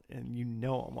Supernatural, and you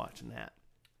know I'm watching that.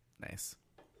 Nice.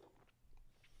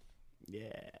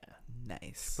 Yeah.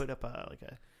 Nice. Put up a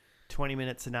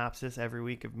 20-minute synopsis every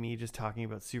week of me just talking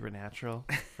about Supernatural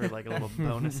for like a little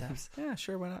bonus episode. Yeah,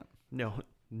 sure. Why not?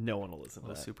 No one will listen to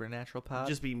little that. Supernatural pod.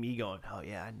 Just be me going, oh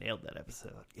yeah, I nailed that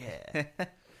episode. Yeah.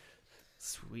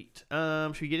 Sweet.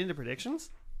 Should we get into predictions?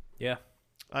 Yeah.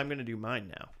 I'm gonna do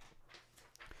mine now.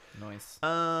 Nice.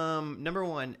 Number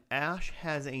 1, Ash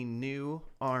has a new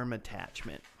arm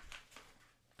attachment.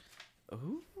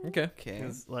 Ooh. Okay. Okay.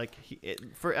 'Cause, like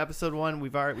for episode 1,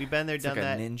 we've been there, It's done like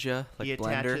that. a ninja, like He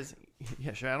blender, attaches.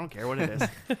 Yeah, sure. I don't care what it is.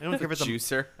 I don't care if it's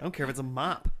juicer. I don't care if it's a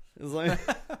mop.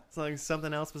 It's like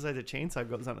something else besides a chainsaw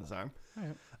goes on his arm.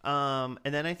 Alright.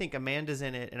 And then I think Amanda's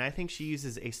in it, and I think she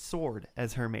uses a sword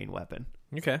as her main weapon.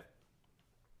 Okay.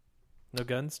 No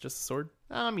guns, just a sword.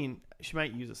 I mean, she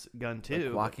might use a gun too.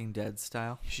 Like Walking Dead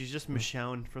style. but She's just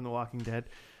Michonne from The Walking Dead.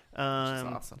 Which is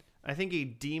awesome. I think a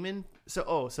demon.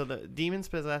 So the demons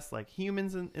possess like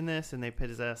humans in this, and they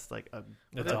possess like a A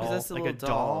They doll. possessed a like little a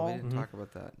doll. We doll. didn't Mhm. talk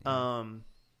about that. Yeah.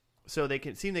 So they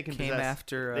can Came possess.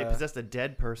 after They possessed a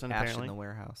dead person Ash apparently. in the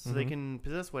warehouse. So they Mhm. can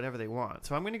possess whatever they want.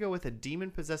 So I'm going to go with a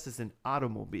demon possesses an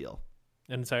automobile.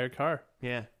 An entire car.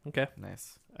 Yeah, Okay.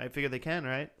 Nice. I figure they can,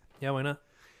 right? Yeah, why not?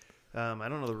 I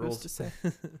don't know the Who's rules. to say?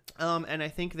 And I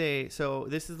think so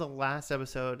this is the last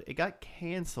episode. It got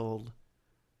canceled,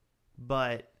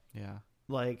 but Yeah.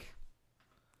 like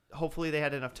hopefully they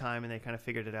had enough time and they kind of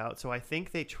figured it out. So I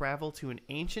think they travel to an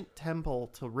ancient temple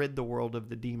to rid the world of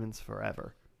the demons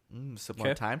forever. Some more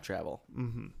Okay. time travel.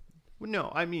 Mm-hmm. Well, no,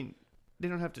 I mean they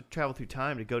don't have to travel through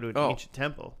time to go to an Oh. ancient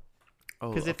temple. Oh,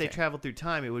 Because if they okay. traveled through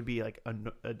time, it would be like a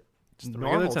Just a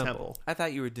normal regular temple. temple. I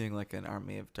thought you were doing like an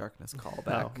Army of Darkness Oh,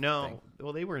 callback. no. thing.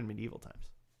 Well, they were in medieval times.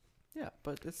 Yeah,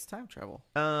 but it's time travel.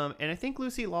 And I think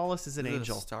Lucy Lawless is an Is it a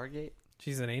angel. Stargate.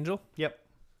 She's an angel. Yep.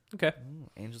 Okay. Ooh,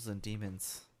 Angels and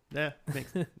Demons. Yeah,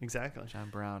 exactly. John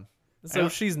Brown. So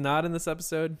don't- she's not in this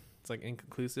episode. It's like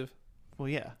inconclusive. Well,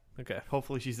 yeah. Okay.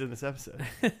 Hopefully she's in this episode.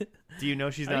 Do you know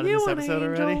she's Are not in you this an episode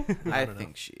already? angel? I don't know.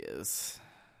 think she is.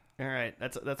 All right,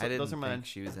 that's I didn't those are think mine.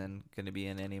 she was going to be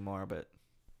in anymore, but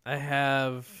I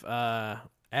have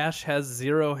Ash has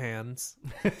 0 hands.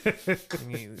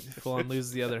 And he full on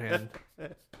loses the other hand.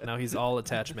 Now he's all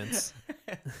attachments.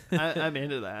 I'm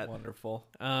into that. wonderful.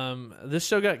 This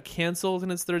show got canceled in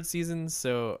its 3rd season,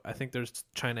 so I think they're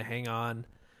trying to hang on.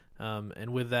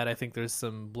 And with that, I think there's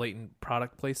some blatant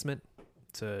product placement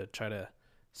to try to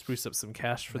spruce up some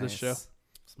cash for this show. Nice.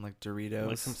 Some like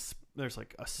Doritos. Like there's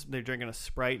like they're drinking a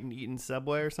Sprite and eating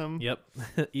Subway or something. Yep.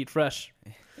 Eat fresh.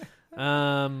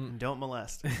 And don't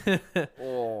molest.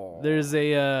 Oh. There's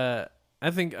a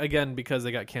I think again because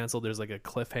they got canceled there's like a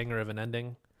cliffhanger of an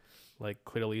ending. Like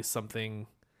clearly something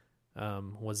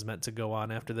was meant to go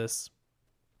on after this.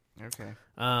 Okay.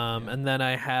 And then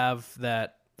I have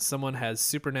that someone has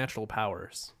supernatural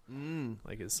powers. Mm.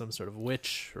 Like it's some sort of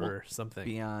witch or something.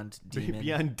 Beyond Demon.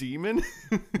 Beyond demon.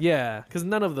 Yeah, cuz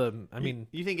none of them, I mean,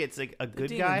 you think it's like a good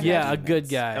demon guy? has yeah, a demons. good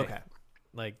guy. Okay.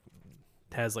 Like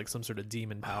has like some sort of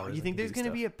demon powers. You think there's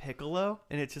gonna be a Piccolo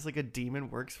and it's just like a demon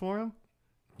works for him?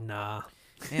 Nah.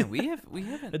 Man, we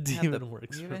haven't A demon had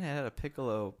works We for haven't had a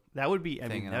Piccolo. That would be. I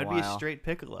Thing mean, in that a would be a while. straight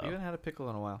Piccolo. We haven't had a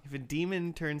Piccolo in a while. If a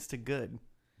demon turns to good,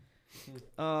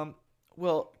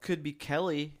 Well, could be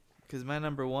Kelly, because my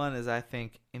number one is I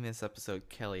think in this episode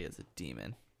Kelly is a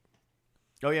demon.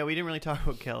 oh yeah, we didn't really talk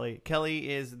about Kelly. Kelly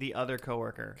is the other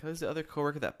coworker. Kelly's the other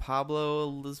coworker that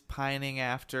Pablo is pining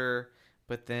after,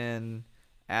 but then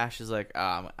Ash is like,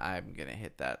 I'm gonna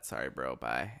hit that. Sorry, bro.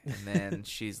 Bye. And then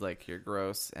she's like, you're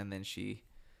gross. And then she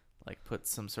like puts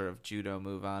some sort of judo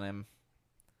move on him.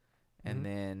 And Mhm.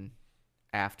 then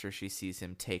after she sees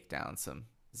him take down some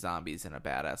zombies in a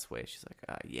badass way, she's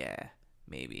like, yeah,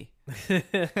 maybe.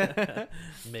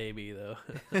 Maybe though.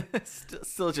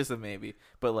 still just a maybe,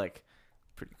 but like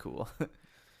pretty cool.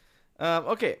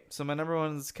 Okay, so my number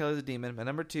one is Kelly's a demon. My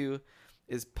number two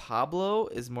is Pablo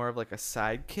is more of like a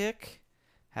sidekick,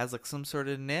 has like some sort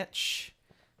of niche,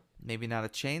 maybe not a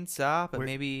chainsaw, but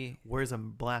maybe Wears a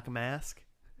black mask.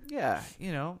 yeah,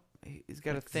 you know, he's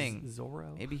got Like a thing.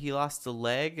 Zorro. Maybe he lost a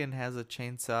leg and has a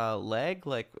chainsaw leg.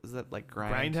 Like was that like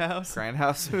Grindhouse.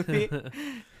 Grindhouse movie?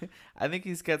 I think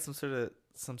he's got some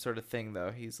sort of thing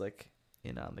though. He's like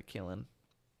in on the killing.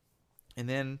 And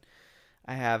then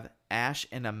I have Ash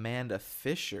and Amanda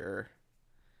Fisher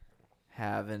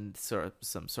having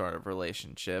some sort of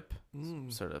relationship.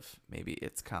 Sort of maybe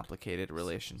it's complicated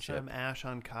relationship. Some Ash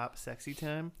on cop sexy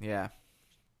time. Yeah.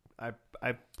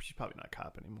 She's probably not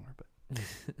cop anymore, but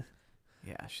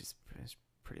Yeah, she's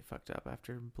pretty fucked up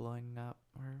after blowing up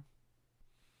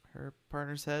her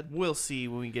partner's head. we'll see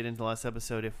when we get into the last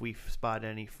episode if we spot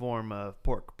any form of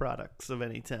pork products of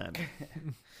any kind.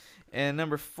 And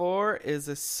number 4 is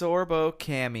a Sorbo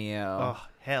cameo. Oh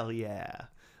hell yeah,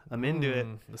 I'm into it.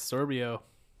 The Sorbio.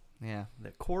 Yeah.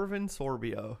 The Corvin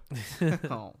Sorbio.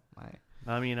 Oh my.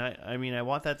 I mean, I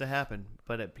want that to happen,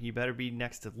 but he better be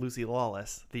next to Lucy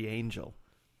Lawless, the angel.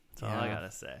 That's all I Yeah.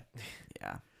 gotta say.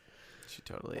 Yeah. She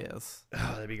totally is.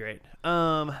 Oh, that'd be great.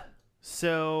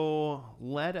 So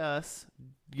let us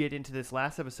get into this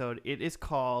last episode. It is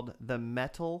called The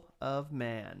Metal of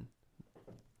Man.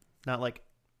 Not like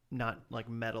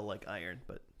metal like iron,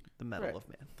 but the metal Right. of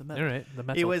man. The All metal. right. The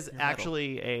metal. It was Your metal.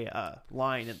 actually a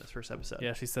line in this first episode.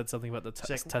 Yeah, she said something about the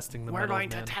She's like, testing the We're metal going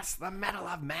of to man. test the metal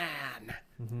of man.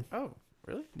 Mhm. Oh,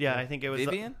 really? Yeah, I think it was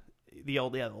Vivian? the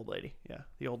old lady. Yeah,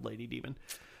 the old lady demon.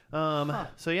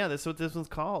 So yeah, that's what this one's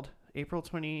called. April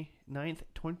 29th,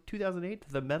 2008,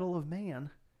 The Metal of Man.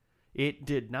 It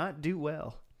did not do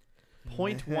well.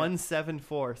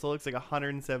 0.174, so it looks like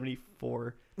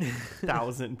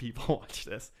 174,000 people watched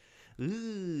this.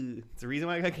 Ooh, it's the reason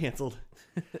why I got canceled.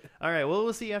 All right, well,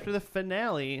 we'll see after the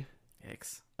finale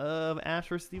Yikes. of Ash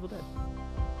vs. Evil Dead.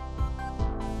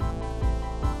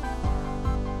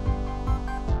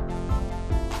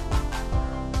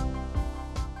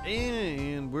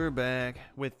 And we're back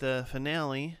with the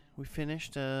finale. We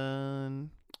finished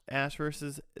on Ash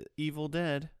vs. Evil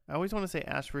Dead. I always want to say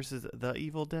Ash vs. the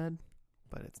Evil Dead,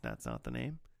 but that's not the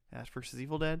name. Ash vs.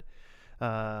 Evil Dead.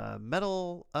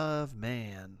 Metal of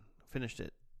Man. Finished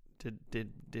it. Did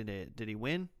he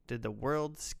win? Did the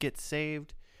world get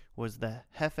saved? Was the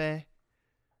Hefe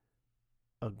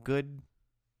a good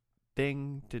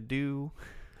thing to do?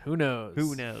 Who knows?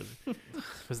 Who knows?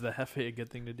 Was the Hefe a good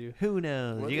thing to do? Who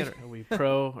knows? You gotta, Are we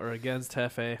pro or against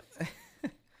Hefe?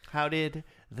 how did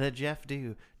the Jeff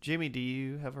do? Jimmy, do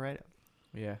you have a write-up?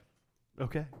 Yeah.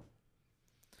 Okay.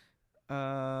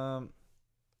 The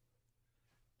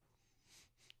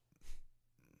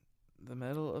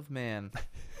Medal of Man.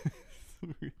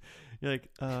 You're like,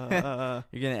 You're gonna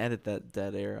edit that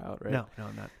dead air out, right? No,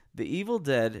 I'm not. The evil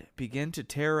dead begin to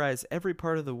terrorize every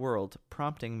part of the world,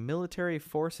 prompting military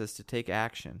forces to take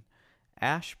action.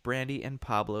 Ash, Brandy, and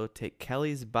Pablo take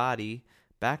Kelly's body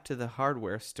back to the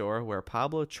hardware store where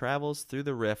Pablo travels through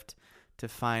the rift to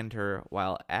find her,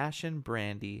 while Ash and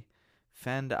Brandy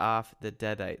fend off the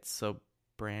Deadites. So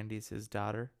Brandy's his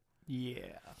daughter.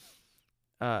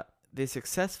 Yeah. They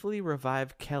successfully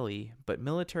revive Kelly, but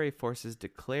military forces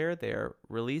declare they are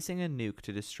releasing a nuke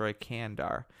to destroy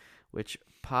Kandar, which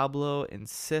Pablo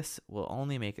insists will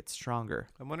only make it stronger.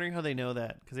 I'm wondering how they know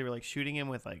that, because they were like shooting him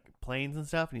with like planes and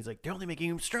stuff, and he's like, they're only making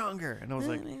him stronger. And I was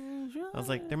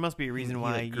like, there must be a reason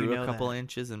why he you grew know a couple that.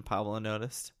 inches, and Pablo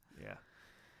noticed.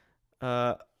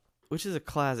 Yeah. Which is a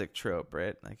classic trope,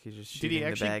 right? Like he's just Did he shooting the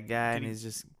actually- bad guy, did and he- he's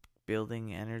just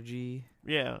building energy.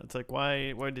 Yeah, it's like,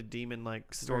 why did Demon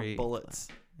like store Very- bullets?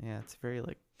 Yeah, it's a very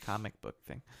like comic book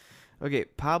thing. Okay,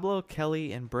 Pablo,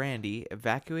 Kelly, and Brandy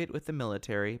evacuate with the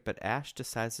military, but Ash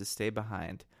decides to stay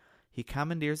behind. He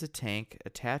commandeers a tank,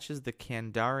 attaches the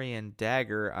Kandarian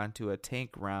dagger onto a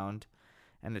tank round,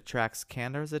 and attracts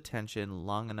Kandar's attention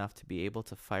long enough to be able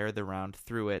to fire the round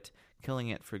through it, killing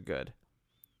it for good.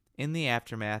 In the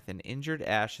aftermath, an injured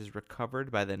Ash is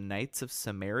recovered by the Knights of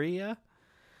Samaria.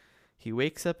 He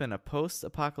wakes up in a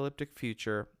post-apocalyptic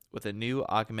future with a new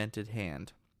augmented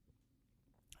hand.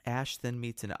 Ash then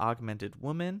meets an augmented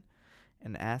woman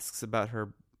and asks her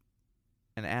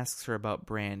about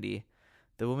Brandy.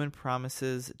 The woman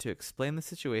promises to explain the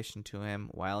situation to him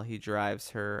while he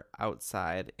drives her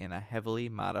outside in a heavily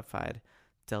modified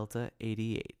Delta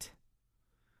 88,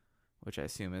 which I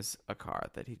assume is a car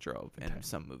that he drove in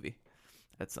some movie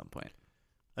at some point.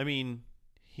 I mean,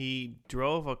 he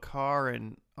drove a car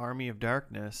in Army of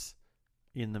Darkness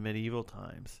in the medieval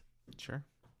times. Sure.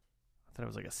 I thought it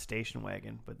was like a station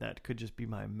wagon, but that could just be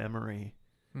my memory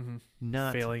Mm-hmm.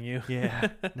 not Failing you. Yeah,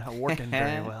 not working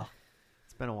very well.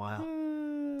 It's been a while.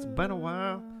 It's been a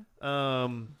while.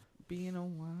 Been a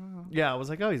while. Yeah, I was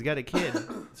like, oh, he's got a kid.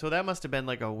 So that must have been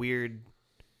like a weird.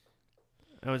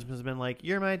 It must have been like,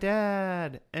 you're my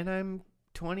dad, and I'm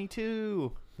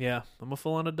 22. Yeah, I'm a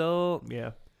full-on adult.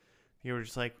 Yeah, you were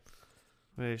just like,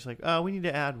 oh, we need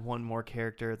to add one more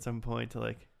character at some point to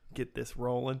like get this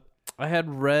rolling. I had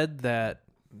read that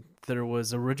there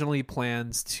was originally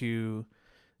plans to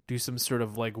do some sort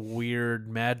of like weird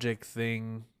magic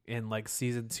thing in like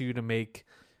season 2 to make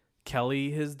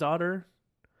Kelly his daughter.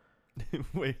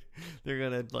 Wait, they're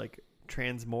gonna like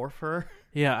transmorph her?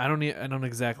 Yeah, I don't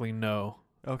exactly know.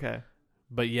 Okay.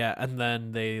 But yeah, and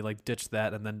then they like ditched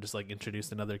that and then just like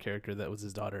introduced another character that was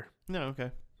his daughter. No,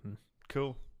 okay. Hmm.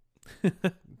 Cool.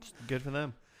 Good for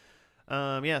them.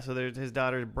 Yeah, so there's his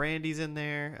daughter Brandy's in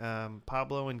there.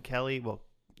 Pablo and Kelly, well,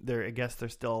 I guess they're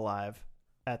still alive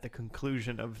at the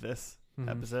conclusion of this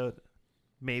episode.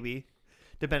 Maybe.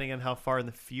 Depending on how far in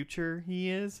the future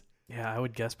he is. Yeah, I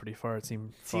would guess pretty far. It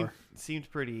seemed far. Seemed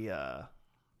pretty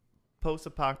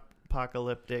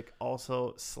post-apocalyptic,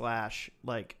 also /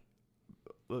 like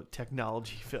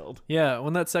technology filled. Yeah,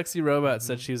 when that sexy robot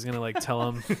said she was gonna like tell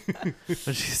him, when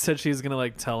she said she was gonna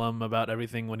like tell him about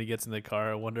everything when he gets in the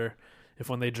car, I wonder if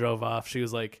when they drove off, she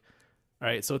was like, "All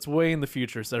right, so it's way in the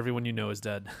future, so everyone you know is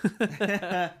dead."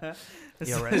 Yeah,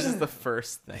 right. This is the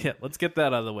first thing. Yeah, let's get that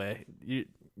out of the way.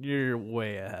 You're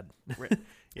way ahead.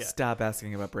 Yeah. Stop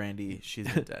asking about Brandy. She's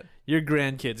dead. Your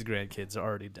grandkids are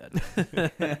already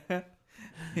dead.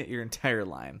 Your entire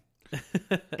line.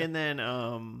 And then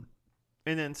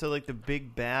so like the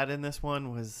big bad in this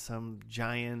one was some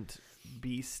giant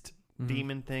beast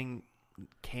demon thing,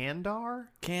 Kandar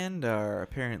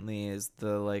Apparently is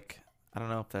the like, I don't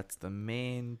know if that's the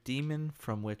main demon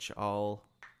from which all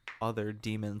other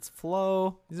demons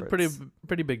flow. He's a or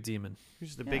pretty big demon. He's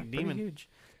just a yeah, big pretty demon. huge.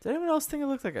 Did anyone else think it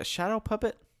looked like a shadow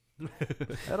puppet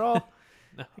at all?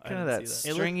 No, I Kind of didn't that see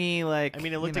It looked- stringy, like, I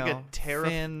mean, it looked like a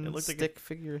thin it looked like stick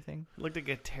figure thing. It looked like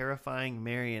a terrifying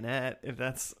marionette, if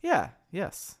that's Yeah.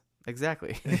 Yes.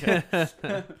 Exactly.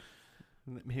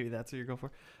 maybe that's what you're going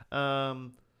for.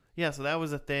 Yeah, so that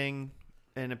was a thing,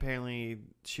 and apparently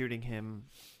shooting him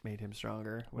made him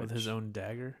stronger with which- his own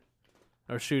dagger,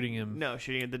 or shooting him. No,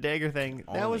 shooting at the dagger thing. That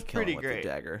Only was kill him pretty with the great.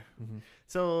 dagger. Mm-hmm.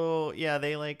 So yeah,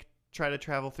 they like try to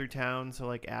travel through town so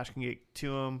like Ash can get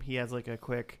to him. He has like a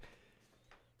quick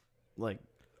like,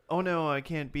 oh no, I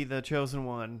can't be the chosen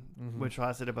one, Mhm. which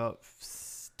lasted about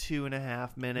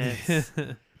 2.5 minutes.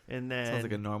 And then Sounds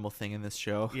like a normal thing in this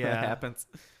show. Yeah. That happens.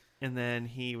 and then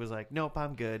he was like, nope,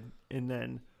 I'm good. And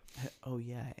then Oh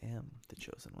yeah, I am the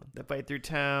chosen one. the fight through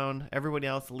town, everybody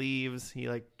else leaves. He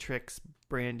like tricks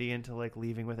Brandy into like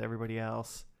leaving with everybody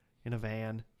else in a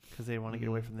van because they want to get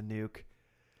away from the nuke.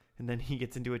 And then he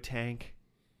gets into a tank.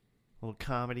 A little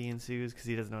comedy ensues because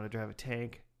he doesn't know how to drive a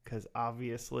tank. Because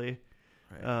obviously,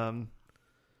 Right.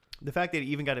 the fact that he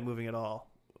even got it moving at all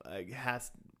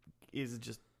is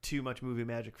just too much movie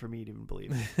magic for me to even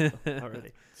believe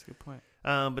already. That's a good point.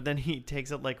 But then he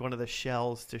takes out like one of the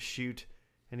shells to shoot,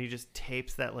 and he just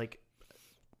tapes that like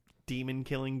demon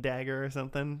killing dagger or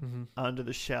something Mhm. onto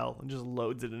the shell and just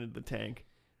loads it into the tank,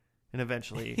 and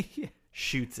eventually Yeah.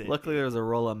 shoots it Luckily, there was a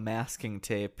roll of masking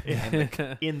tape Yeah.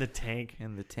 in, in the tank.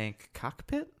 the tank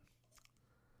cockpit.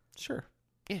 Sure.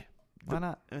 Yeah. Why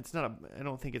not? And it's not I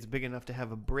don't think it's big enough to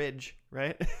have a bridge,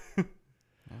 right?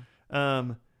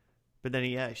 Yeah. But then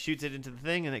he shoots it into the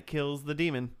thing and it kills the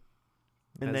demon.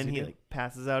 And As then you he do. like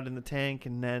passes out in the tank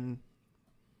and then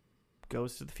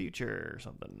goes to the future or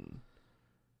something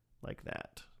like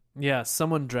that. Yeah,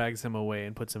 someone drags him away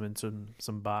and puts him into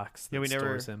some box that We never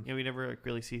stores him. we never like,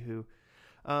 really see who.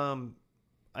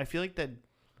 I feel like that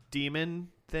demon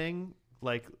thing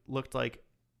like looked like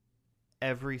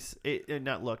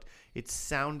it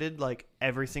sounded like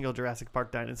every single Jurassic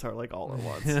Park dinosaur like all at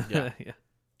once. Yeah. Yeah.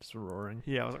 Just roaring.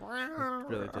 Yeah, I was like,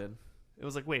 Really did. It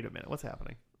was like, wait a minute, what's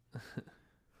happening?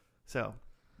 So,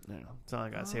 I don't know. That's all I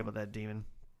gotta say about that demon.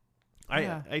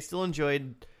 Yeah. I still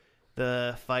enjoyed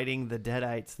the fighting the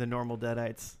Deadites, the normal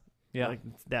Deadites. Yeah. like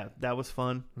that was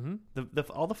fun. Mm-hmm.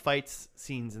 All the fights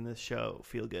scenes in this show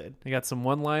feel good. They got some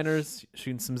one-liners,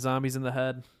 shooting some zombies in the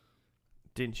head.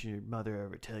 Didn't your mother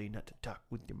ever tell you not to talk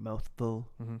with your mouth full?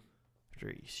 Mm-hmm. After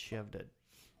he shoved a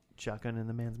shotgun in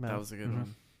the man's mouth. That was a good Mhm.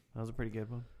 one. That was a pretty good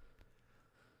one.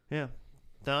 Yeah.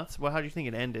 Thoughts? Well, how do you think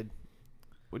it ended?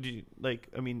 Would you like?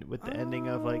 I mean, with the ending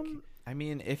of like, I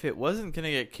mean, if it wasn't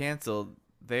gonna get canceled,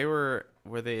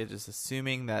 were they just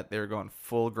assuming that they were going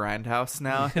full Grindhouse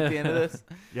now at the end of this?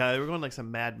 yeah, they were going like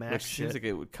some Mad Max Which shit. seems like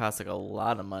it would cost like a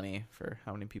lot of money for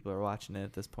how many people are watching it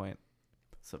at this point.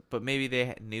 So, but maybe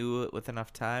they knew it with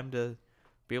enough time to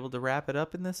be able to wrap it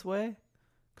up in this way,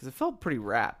 because it felt pretty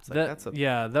wrapped. Like that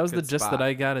was the good gist spot. that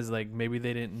I got. Is like maybe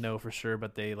they didn't know for sure,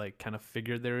 but they like kind of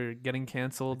figured they were getting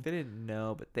canceled, they didn't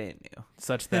know, but they knew.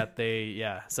 such that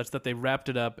they wrapped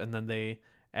it up and then they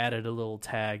added a little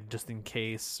tag just in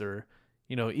case, or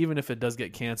even if it does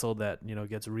get canceled, that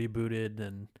gets rebooted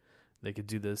and they could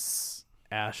do this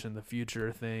Ash in the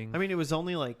future thing. I mean, it was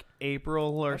only like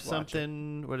April or I'd watch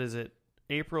something. What is it?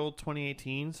 April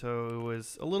 2018. So it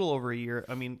was a little over a year.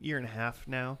 I mean, year and a half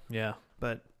now. Yeah,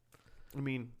 But I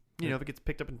mean, Yeah. if it gets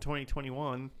picked up in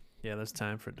 2021, yeah, there's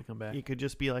time for it to come back. you could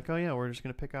just be like, oh yeah, we're just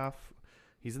gonna pick off.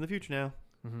 He's in the future now.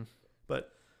 Mm-hmm.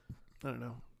 But I don't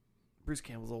know. Bruce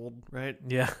Campbell's old, right?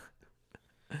 Yeah.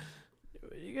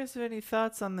 You guys have any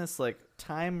thoughts on this like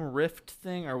time rift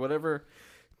thing or whatever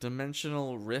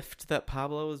dimensional rift that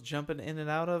Pablo was jumping in and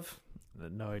out of?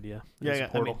 No idea. Yeah, It's a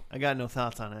portal. I got no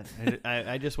thoughts on it.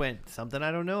 I just went something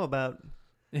I don't know about.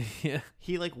 Yeah.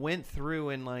 He like went through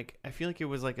and like I feel like it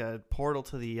was like a portal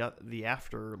to the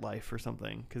afterlife or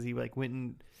something because he like went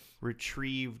and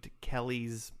retrieved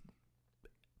Kelly's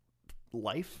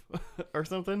life or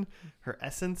something, her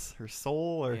essence, her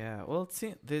soul, or Yeah, well, it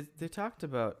seemed, they talked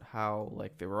about how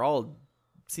like they were all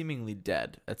seemingly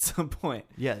dead at some point.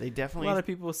 yeah, they A definitely lot of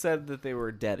people said that they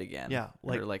were dead again. yeah,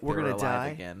 Or, like they we're were gonna alive die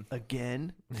again.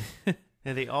 again.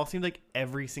 And they all seemed like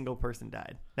every single person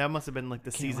died. That must have been like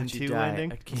the Can't season let you 2 die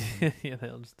ending. again. Yeah,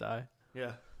 they'll just die.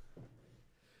 Yeah.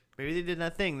 Maybe they did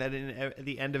that thing that at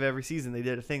the end of every season they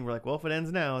did a thing where like, well, if it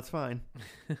ends now, it's fine.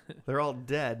 They're all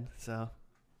dead, so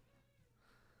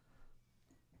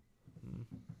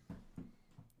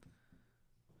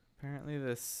Apparently,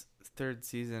 this third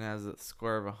season has a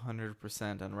score of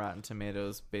 100% on Rotten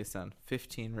Tomatoes based on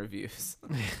 15 reviews.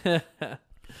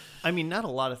 I mean, not a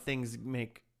lot of things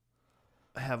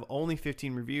have only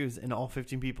 15 reviews and all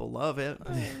 15 people love it.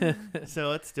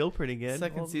 So it's still pretty good.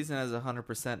 Second season has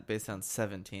 100% based on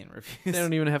 17 reviews. They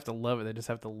don't even have to love it. They just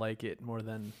have to like it more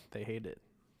than they hate it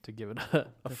to give it a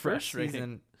The fresh first rating.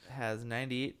 season has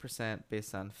 98%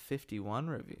 based on 51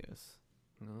 reviews.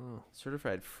 Oh,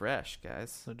 Certified fresh,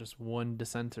 guys. so just one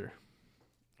dissenter.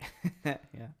 Yeah,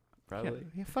 probably.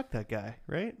 Yeah, fuck that guy,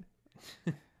 right?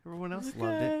 Everyone else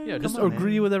loved it. Yeah, Come just on,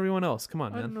 agree man. with everyone else. Come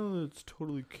on, I don't man. know. It's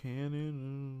totally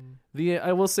canon.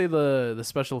 I will say the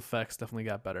special effects definitely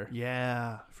got better.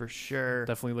 Yeah, for sure.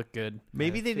 Definitely look good.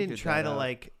 Maybe I they didn't figured try that to out.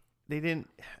 like. they didn't.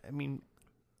 I mean,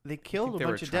 they killed a they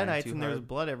were bunch of trying deadites too and there was hard.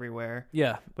 blood everywhere.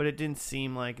 Yeah. But it didn't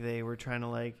seem like they were trying to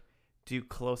like do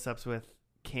close-ups with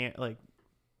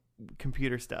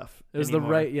computer stuff. It was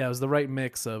anymore. it was the right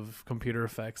mix of computer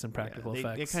effects and practical They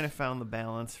effects. kind of found the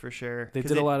balance for sure. They 'Cause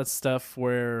did a lot of stuff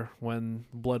where when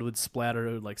blood would splatter,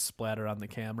 it would like splatter on the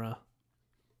camera.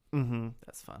 Mm-hmm.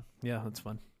 That's fun. Yeah, that's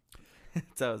fun.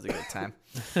 That was a good time.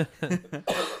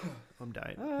 I'm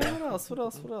dying. What else? What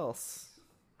else? What else?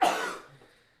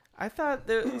 I thought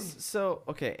there was, so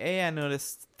okay. I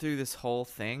noticed through this whole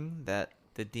thing that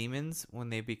the demons, when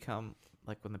they become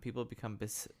when the people become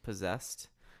possessed,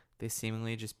 they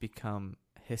seemingly just become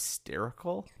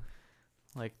hysterical.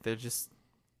 Like they're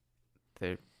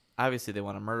obviously they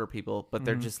want to murder people, but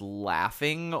they're Mhm. just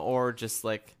laughing or just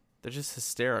like they're just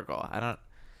hysterical. I don't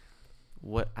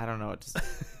know.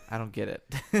 I don't get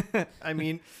it. I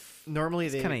mean, normally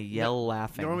It's they kind of yell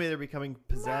laughing. Normally they're becoming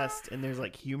possessed, and there's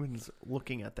like humans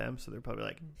looking at them, so they're probably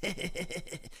like,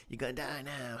 "You're gonna die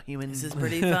now, humans." This is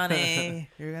pretty funny.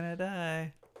 You're gonna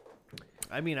die.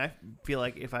 I mean, I feel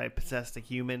like if I possessed a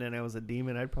human and I was a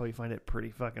demon, I'd probably find it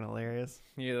pretty fucking hilarious.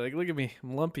 Yeah, like look at me,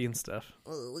 I'm lumpy and stuff.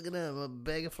 Oh, look at him, a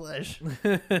bag of flesh.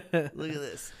 Look at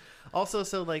this. Also,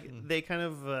 so like they kind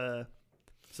of,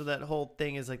 so that whole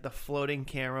thing is like the floating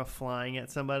camera flying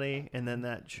at somebody, and then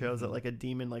that shows that like a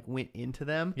demon like went into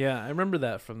them. Yeah, I remember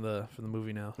that from the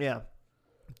movie now. Yeah.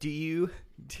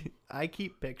 I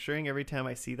keep picturing every time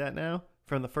I see that now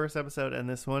from the first episode and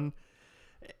this one.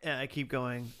 And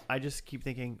I just keep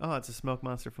thinking, oh, it's a smoke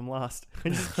monster from Lost. I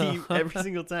just keep, every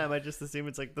single time, I just assume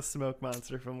it's like the smoke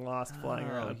monster from Lost flying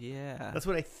around. Yeah. That's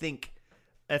what I think.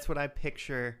 That's what I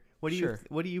picture. What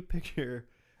do you picture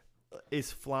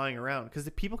is flying around? Because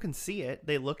the people can see it.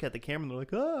 They look at the camera and they're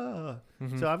like, ah.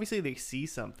 Mhm. So obviously they see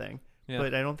something. Yeah.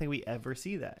 But I don't think we ever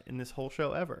see that in this whole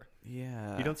show ever.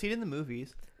 Yeah. You don't see it in the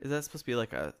movies. Is that supposed to be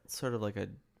like a sort of like a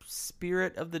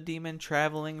spirit of the demon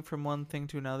traveling from one thing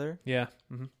to another? Yeah.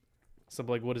 Mm-hmm. So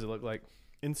like, what does it look like?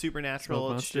 In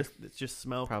Supernatural, Smoke it's just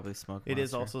smoke. Probably smoke. It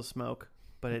is monster. also smoke,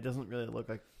 but it doesn't really look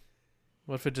like.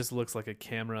 What if it just looks like a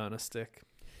camera on a stick?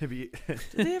 Did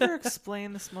they ever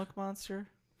explain the smoke monster?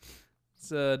 It's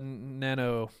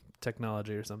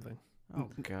nanotechnology or something. Oh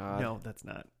God. No, that's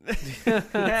not.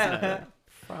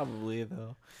 Probably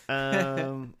though.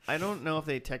 I don't know if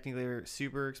they technically or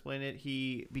super explain it.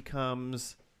 He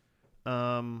becomes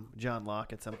John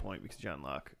Locke at some point because John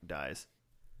Locke dies.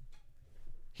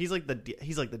 He's like the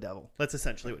devil. That's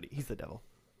essentially what he's the devil.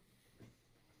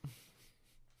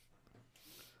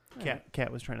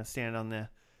 Cat was trying to stand on the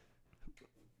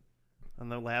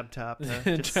laptop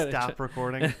to just stop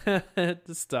recording. To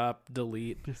stop,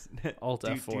 delete, Just Alt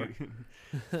F4.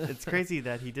 It's crazy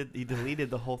that he deleted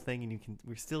the whole thing, and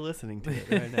we're still listening to it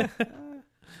right now.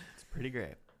 It's pretty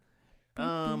great.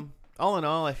 All in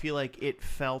all, I feel like it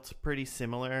felt pretty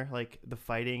similar. Like the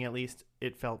fighting, at least,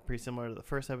 it felt pretty similar to the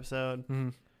first episode. Mm-hmm.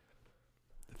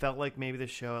 It felt like maybe the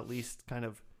show at least kind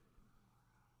of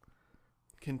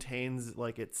contains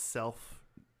like itself,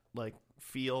 like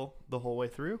feel the whole way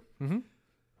through. Mm-hmm.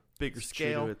 Bigger It's true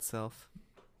to scale, itself.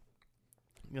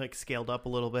 like scaled up a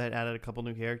little bit, added a couple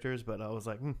new characters, but I was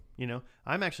like,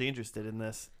 I'm actually interested in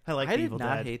this. I like I the did Evil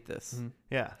not Dead. hate this. Mm-hmm.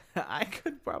 Yeah, I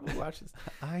could probably watch this.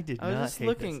 I did I was not just hate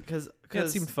looking this. Yeah, it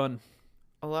seemed fun.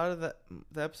 a lot of the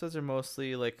episodes are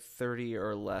mostly like 30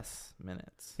 or less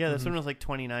minutes. Yeah, this Mhm. one was like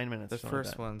 29 minutes. The or something like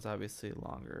first that. one's obviously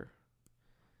longer,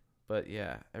 but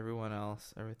yeah,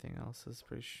 everything else is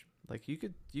pretty. Like you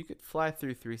could fly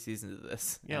through 3 seasons of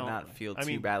this Yeah, and not feel I too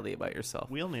mean, badly about yourself.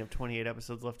 We only have 28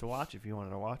 episodes left to watch if you wanted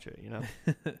to watch it,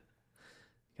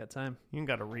 Got time. You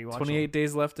got to rewatch 28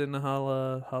 days left in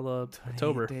Hala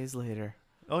October. 28 days later.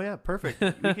 Oh, yeah, perfect.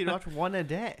 We could watch one a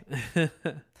day.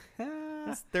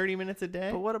 That's 30 minutes a day.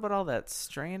 But what about all that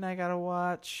strain I gotta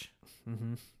watch?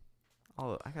 Mm-hmm.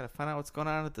 I gotta find out what's going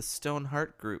on at the Stone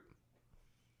Heart group.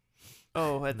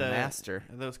 Oh, at the Master.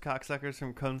 Those cocksuckers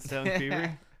from Cone Stone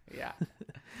Fever. Yeah,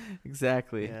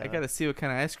 exactly. Yeah. I gotta see what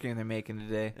kind of ice cream they're making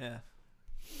today.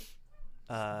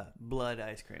 Yeah. Blood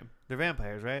ice cream. They're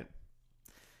vampires, right?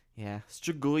 Yeah,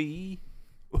 Strigoi.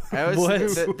 I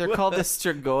always they're called the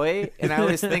Strigoi, and I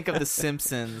always think of the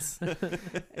Simpsons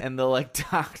and the like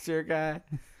doctor guy.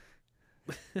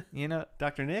 You know,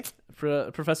 Dr. Nick?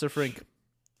 Professor Frink.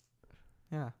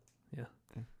 yeah.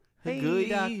 Hey, Strigoi.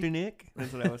 Dr. Nick.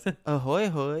 That's what I was saying. Ahoy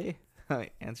hoy. He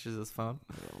answers his phone.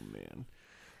 Oh, man.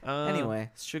 Anyway,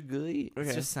 Strigoi. Okay.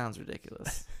 It just sounds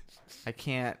ridiculous. I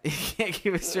can't. You can't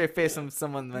keep a straight face when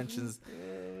someone mentions.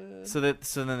 So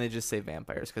then they just say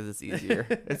vampires because it's easier.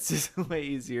 It's just way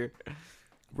easier.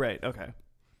 Right, okay.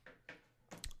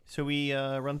 So we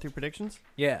run through predictions?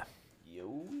 Yeah.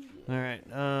 Yo. All right.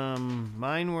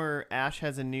 Mine were Ash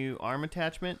has a new arm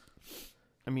attachment.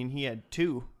 I mean, he had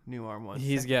 2 new arm ones.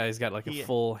 He's got like a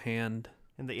full hand.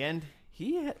 In the end,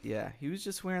 He was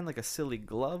just wearing like a silly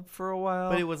glove for a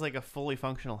while. but it was like a fully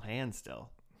functional hand still.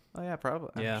 Oh yeah,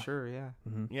 probably. Yeah. I'm sure. Yeah.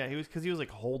 Mm-hmm. Yeah, he was like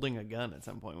holding a gun at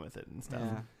some point with it and stuff.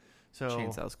 Yeah. So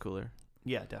Chainsaw's cooler.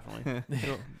 yeah, definitely.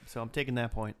 so I'm taking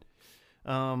that point.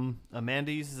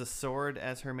 Amanda uses a sword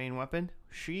as her main weapon.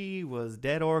 She was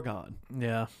dead or gone.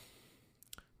 Yeah,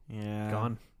 Yeah.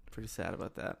 gone. Pretty sad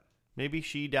about that. Maybe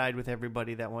she died with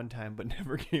everybody that one time but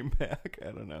never came back.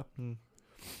 I don't know.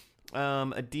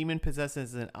 A demon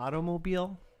possesses an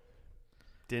automobile.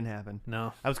 Didn't happen.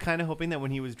 No. I was kind of hoping that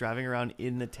when he was driving around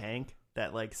in the tank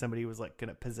that like somebody was like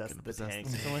gonna possess the tank or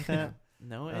something like that.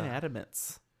 No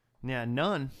inanimates. Yeah,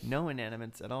 no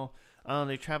inanimates at all.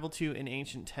 They travel to an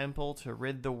ancient temple to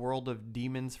rid the world of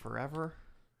demons forever.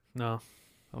 No.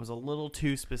 I was a little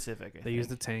too specific. They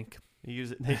used a tank.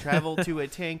 They travel to a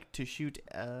tank to shoot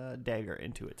a dagger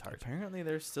into its heart. Apparently,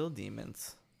 there's still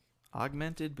demons.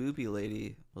 Augmented Booby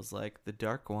Lady was like the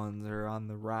dark ones are on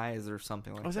the rise or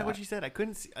something like that. Oh, is that what she said? I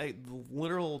couldn't see.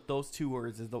 Those 2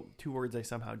 words is the 2 words I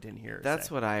somehow didn't hear. Her That's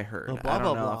say. what I heard. Oh, blah, I don't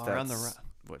blah, know blah, if are on that's the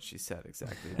what she said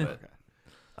exactly, but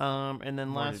And then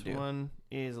More to last do. one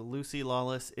is Lucy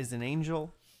Lawless is an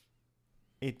angel.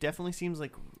 It definitely seems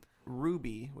like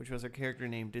Ruby, which was her character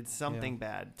name, did something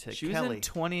bad to she was Kelly. in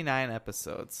 29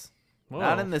 episodes. Whoa.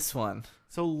 Not in this one.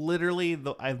 So literally,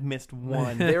 I've missed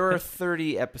one. There were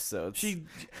 30 episodes. She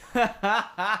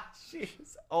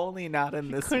She's only not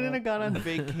in this couldn't one. have gone on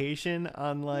vacation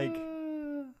on like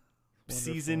Wonderful.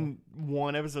 season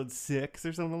 1, episode 6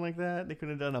 or something like that. They could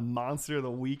have done a Monster of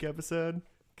the Week episode.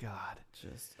 God.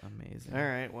 Just amazing. All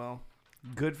right, well,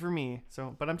 good for me.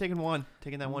 So, but I'm taking that 1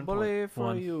 point. Bully for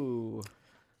One. you.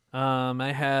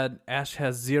 I had Ash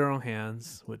has 0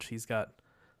 hands, which he's got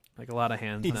like a lot of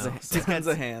hands He's now. a- So Tons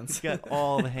of hands. He's got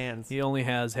all the hands. he only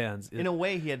has hands. In a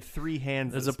way, he had 3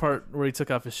 hands. There's a part where he took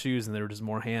off his shoes and there were just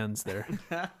more hands there.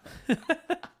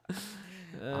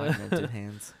 Augmented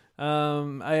hands.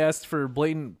 I asked for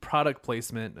blatant product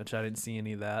placement, which I didn't see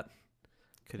any of that.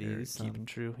 Could They're use keeping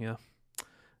true, yeah.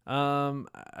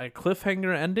 A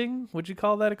cliffhanger ending? Would you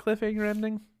call that a cliffhanger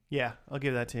ending? Yeah, I'll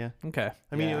give that to you. Okay.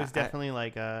 I mean, it Yeah, was definitely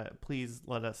like, please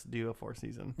let us do a 4th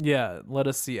season. Yeah, let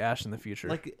us see Ash in the future.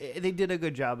 Like they did a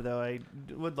good job, though. I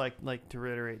would like to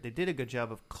reiterate, they did a good job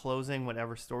of closing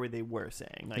whatever story they were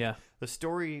saying. Like, yeah, the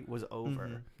story was over,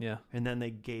 Mhm. yeah. and then they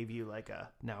gave you like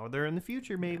now they're in the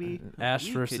future, maybe. Ash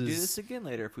We could do this versus again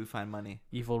later if we find money.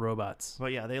 evil robots.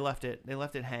 But yeah, they left it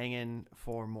hanging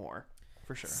for more,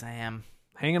 for sure. Sam.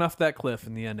 Hanging off that cliff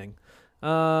in the ending.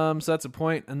 So that's a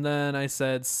point. And then I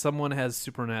said someone has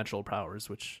supernatural powers,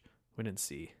 which we didn't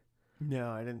see. No,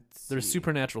 I didn't. There's see.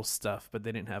 supernatural stuff, but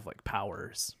they didn't have like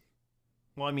powers.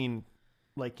 Well, I mean,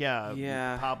 like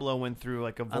Yeah. Pablo went through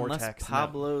like a vortex. Unless and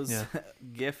Pablo's Yeah.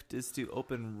 gift is to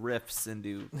open rifts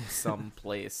into some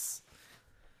place.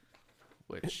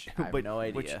 Which I have no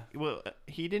idea. Well,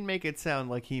 he didn't make it sound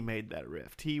like he made that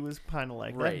rift. He was kind of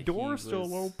like, Right, that door's he still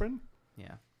was- open.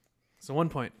 Yeah. So 1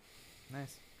 point.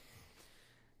 Nice.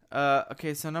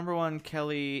 Okay, so number 1,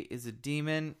 Kelly is a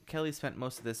demon. Kelly spent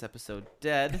most of this episode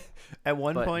dead, At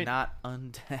one but point, not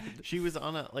undead. she was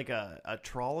on a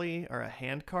trolley or a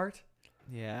hand cart,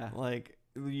 Yeah. like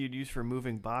you'd use for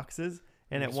moving boxes.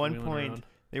 And at Just one wheeling point, around.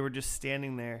 they were just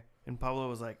standing there, and Pablo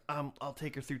was like, "I'll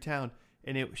take her through town."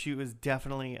 And she was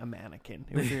definitely a mannequin.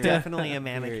 It was definitely a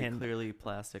Very mannequin. clearly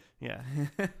plastic. Yeah.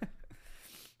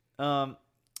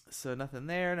 So nothing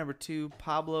there. Number 2,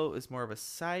 Pablo is more of a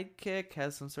sidekick,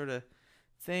 has some sort of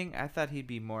thing. I thought he'd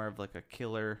be more of like a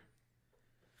killer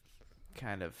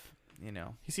kind of,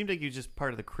 He seemed like he was just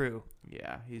part of the crew.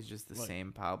 yeah, he's just the Like-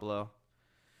 same Pablo.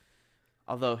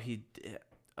 Although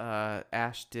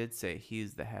Ash did say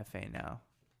he's the Jefe now.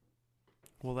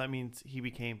 Well, that means he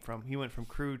went from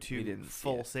crew We to didn't see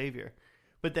full it. savior.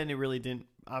 But then it really didn't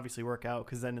obviously work out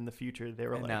because then in the future they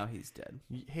were And like, now he's dead.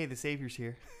 "Hey, the savior's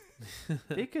here."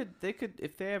 They could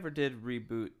if they ever did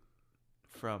reboot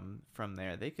from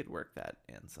there, they could work that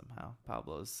in somehow.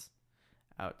 Pablo's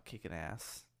out kicking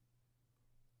ass.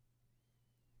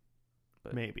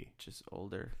 But Maybe just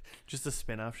older. just a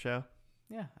spin-off show.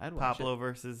 Yeah, I'd watch Pablo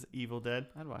versus Evil Dead.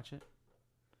 it. I'd watch it.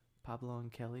 Pablo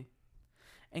and Kelly.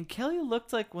 And Kelly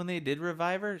looked like when they did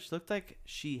revive her, she looked like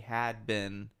she had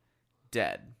been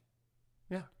dead.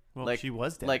 Well, Like- she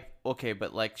was dead. Like okay,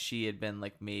 but like she had been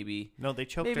like maybe no, they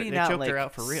choked her. maybe They not choked like her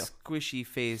out for real. squishy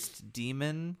faced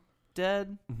demon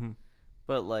dead, Mm-hmm.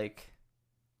 but like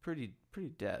pretty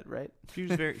dead, right?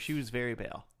 She was very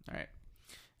pale. All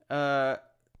right.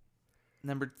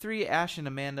 Number 3, Ash and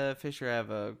Amanda Fisher have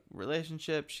a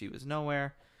relationship. She was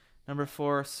nowhere. Number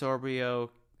 4, Sorbo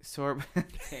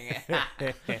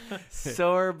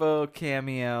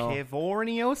cameo.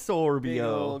 Cavornio Big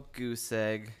Sorbio. old goose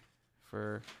egg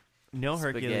for No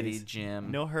Spaghetti Hercules.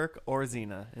 Jim. No Herc or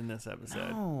Xena in this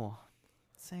episode. No.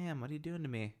 Sam, what are you doing to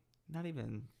me? Not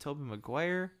even Tobey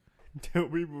Maguire?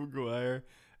 Tobey Maguire.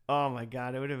 Oh my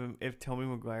god, it would have been if Tobey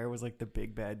Maguire was like the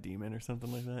big bad demon or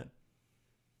something like that.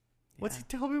 What's Yeah.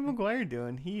 Tobey Maguire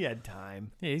doing? He had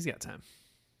time. Yeah, he's got time.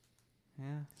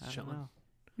 Yeah, I don't Chilling. know.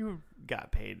 You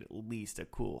got paid at least a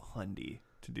cool hundy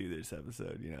to do this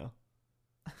episode, you know.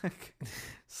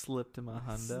 Slipped him a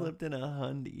hundo. Slipped in a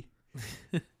hundy.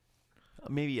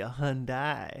 Maybe a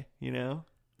Hyundai, you know.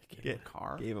 Gave him a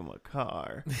car. Gave him a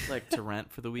car. Like to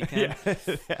rent for the weekend.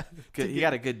 Yeah. Good, you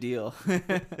got a good deal.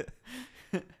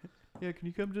 Yeah, can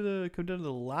you come down to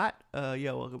the lot?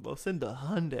 Yeah, we'll send a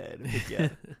Hyundai to pick you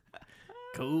up.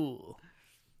 Cool.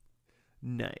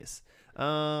 Nice.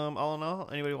 All in all,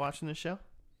 anybody watching this show?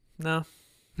 No.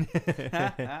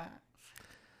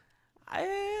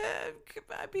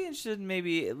 I'd be interested in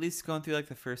maybe at least going through like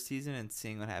the first season and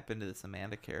seeing what happened to this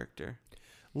Amanda character.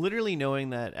 Literally knowing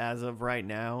that as of right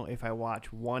now, if I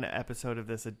watch one episode of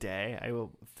this a day, I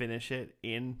will finish it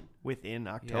within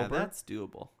October. Yeah, that's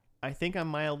doable. I think I'm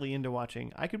mildly into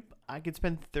watching. I could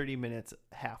spend 30 minutes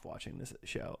half watching this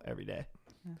show every day.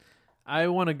 I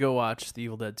want to go watch The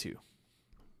Evil Dead 2.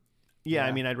 Yeah, I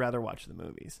Yeah. mean, I'd rather watch the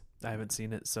movies. I haven't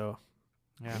seen it, so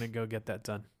I'm Yeah. gonna go get that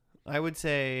done. I would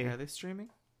say Are they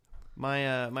streaming?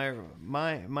 my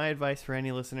my advice for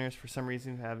any listeners for some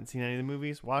reason who haven't seen any of the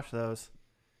movies, watch those.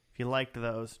 If you liked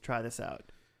those, try this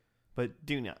out. But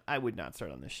I would not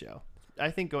start on this show. I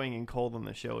think going in cold on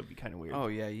the show would be kind of weird. Oh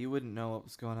yeah, you wouldn't know what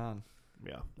was going on.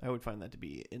 Yeah, I would find that to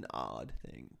be an odd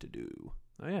thing to do.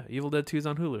 Oh yeah, Evil Dead 2 is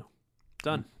on Hulu.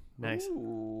 Done. Nice.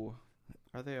 Ooh.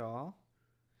 Are they all?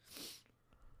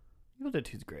 Evil Dead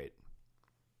 2 is great.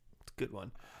 It's a good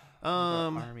one. What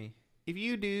about Army. If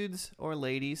you dudes or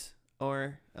ladies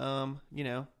or you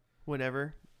know,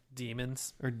 whatever,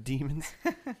 Demons. or demons,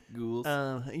 Ghouls.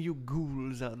 you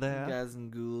ghouls out there, Guys and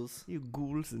ghouls. you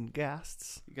ghouls and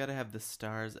ghasts, You gotta have the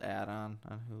Stars add-on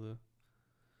on Hulu.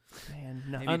 man,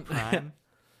 Maybe nothing. Prime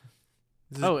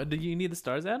Oh, do you need the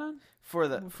Stars add-on?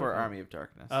 for Army of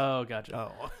Darkness. Oh, gotcha.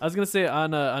 Oh, I was gonna say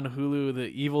on Hulu, the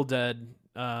Evil Dead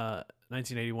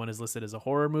 1981 is listed as a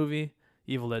horror movie.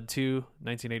 Evil Dead 2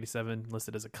 1987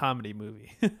 listed as a comedy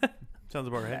movie. sounds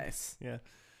about right. Nice. Yeah.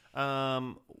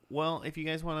 Well, if you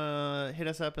guys want to hit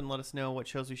us up and let us know what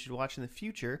shows we should watch in the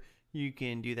future, you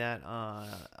can do that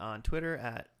on Twitter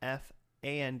at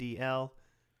FANDL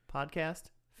Podcast,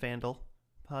 Fandle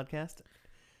Podcast.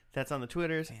 That's on the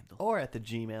Twitters Fandle. or at the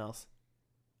Gmails.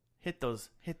 Hit those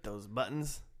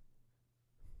buttons.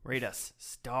 Rate us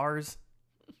stars.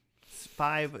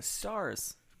 5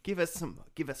 Stars. Give us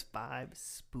 5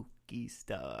 spooky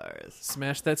stars.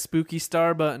 Smash that spooky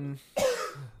star button.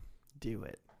 Do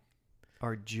it.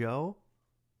 Or Joe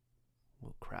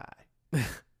will cry.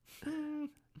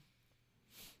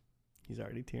 He's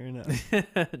already tearing up.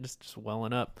 just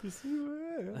welling up.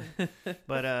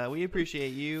 But we appreciate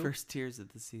you First tears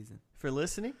of the season. for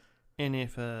listening. And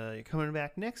if you're coming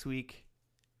back next week,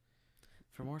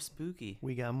 For more spooky.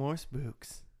 we got more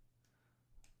spooks.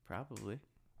 Probably.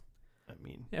 I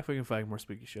mean, Yeah, if we can find more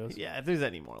spooky shows. yeah, if there's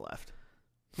any more left.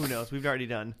 Who knows? We've already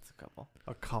done It's a couple.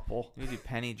 a couple. Maybe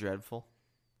Penny Dreadful.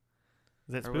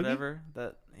 Is that Or spooky? whatever.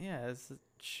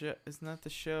 Isn't that the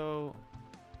show?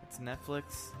 It's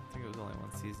Netflix. I think it was only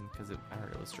one season because I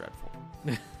heard it was dreadful.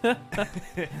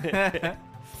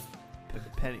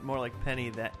 Penny, more like Penny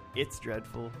that it's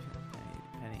dreadful.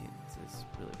 Penny is a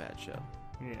really bad show.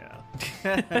 Yeah.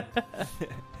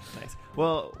 Nice.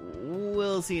 Well,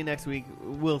 we'll see you next week.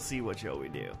 We'll see what show we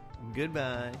do.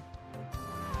 Goodbye.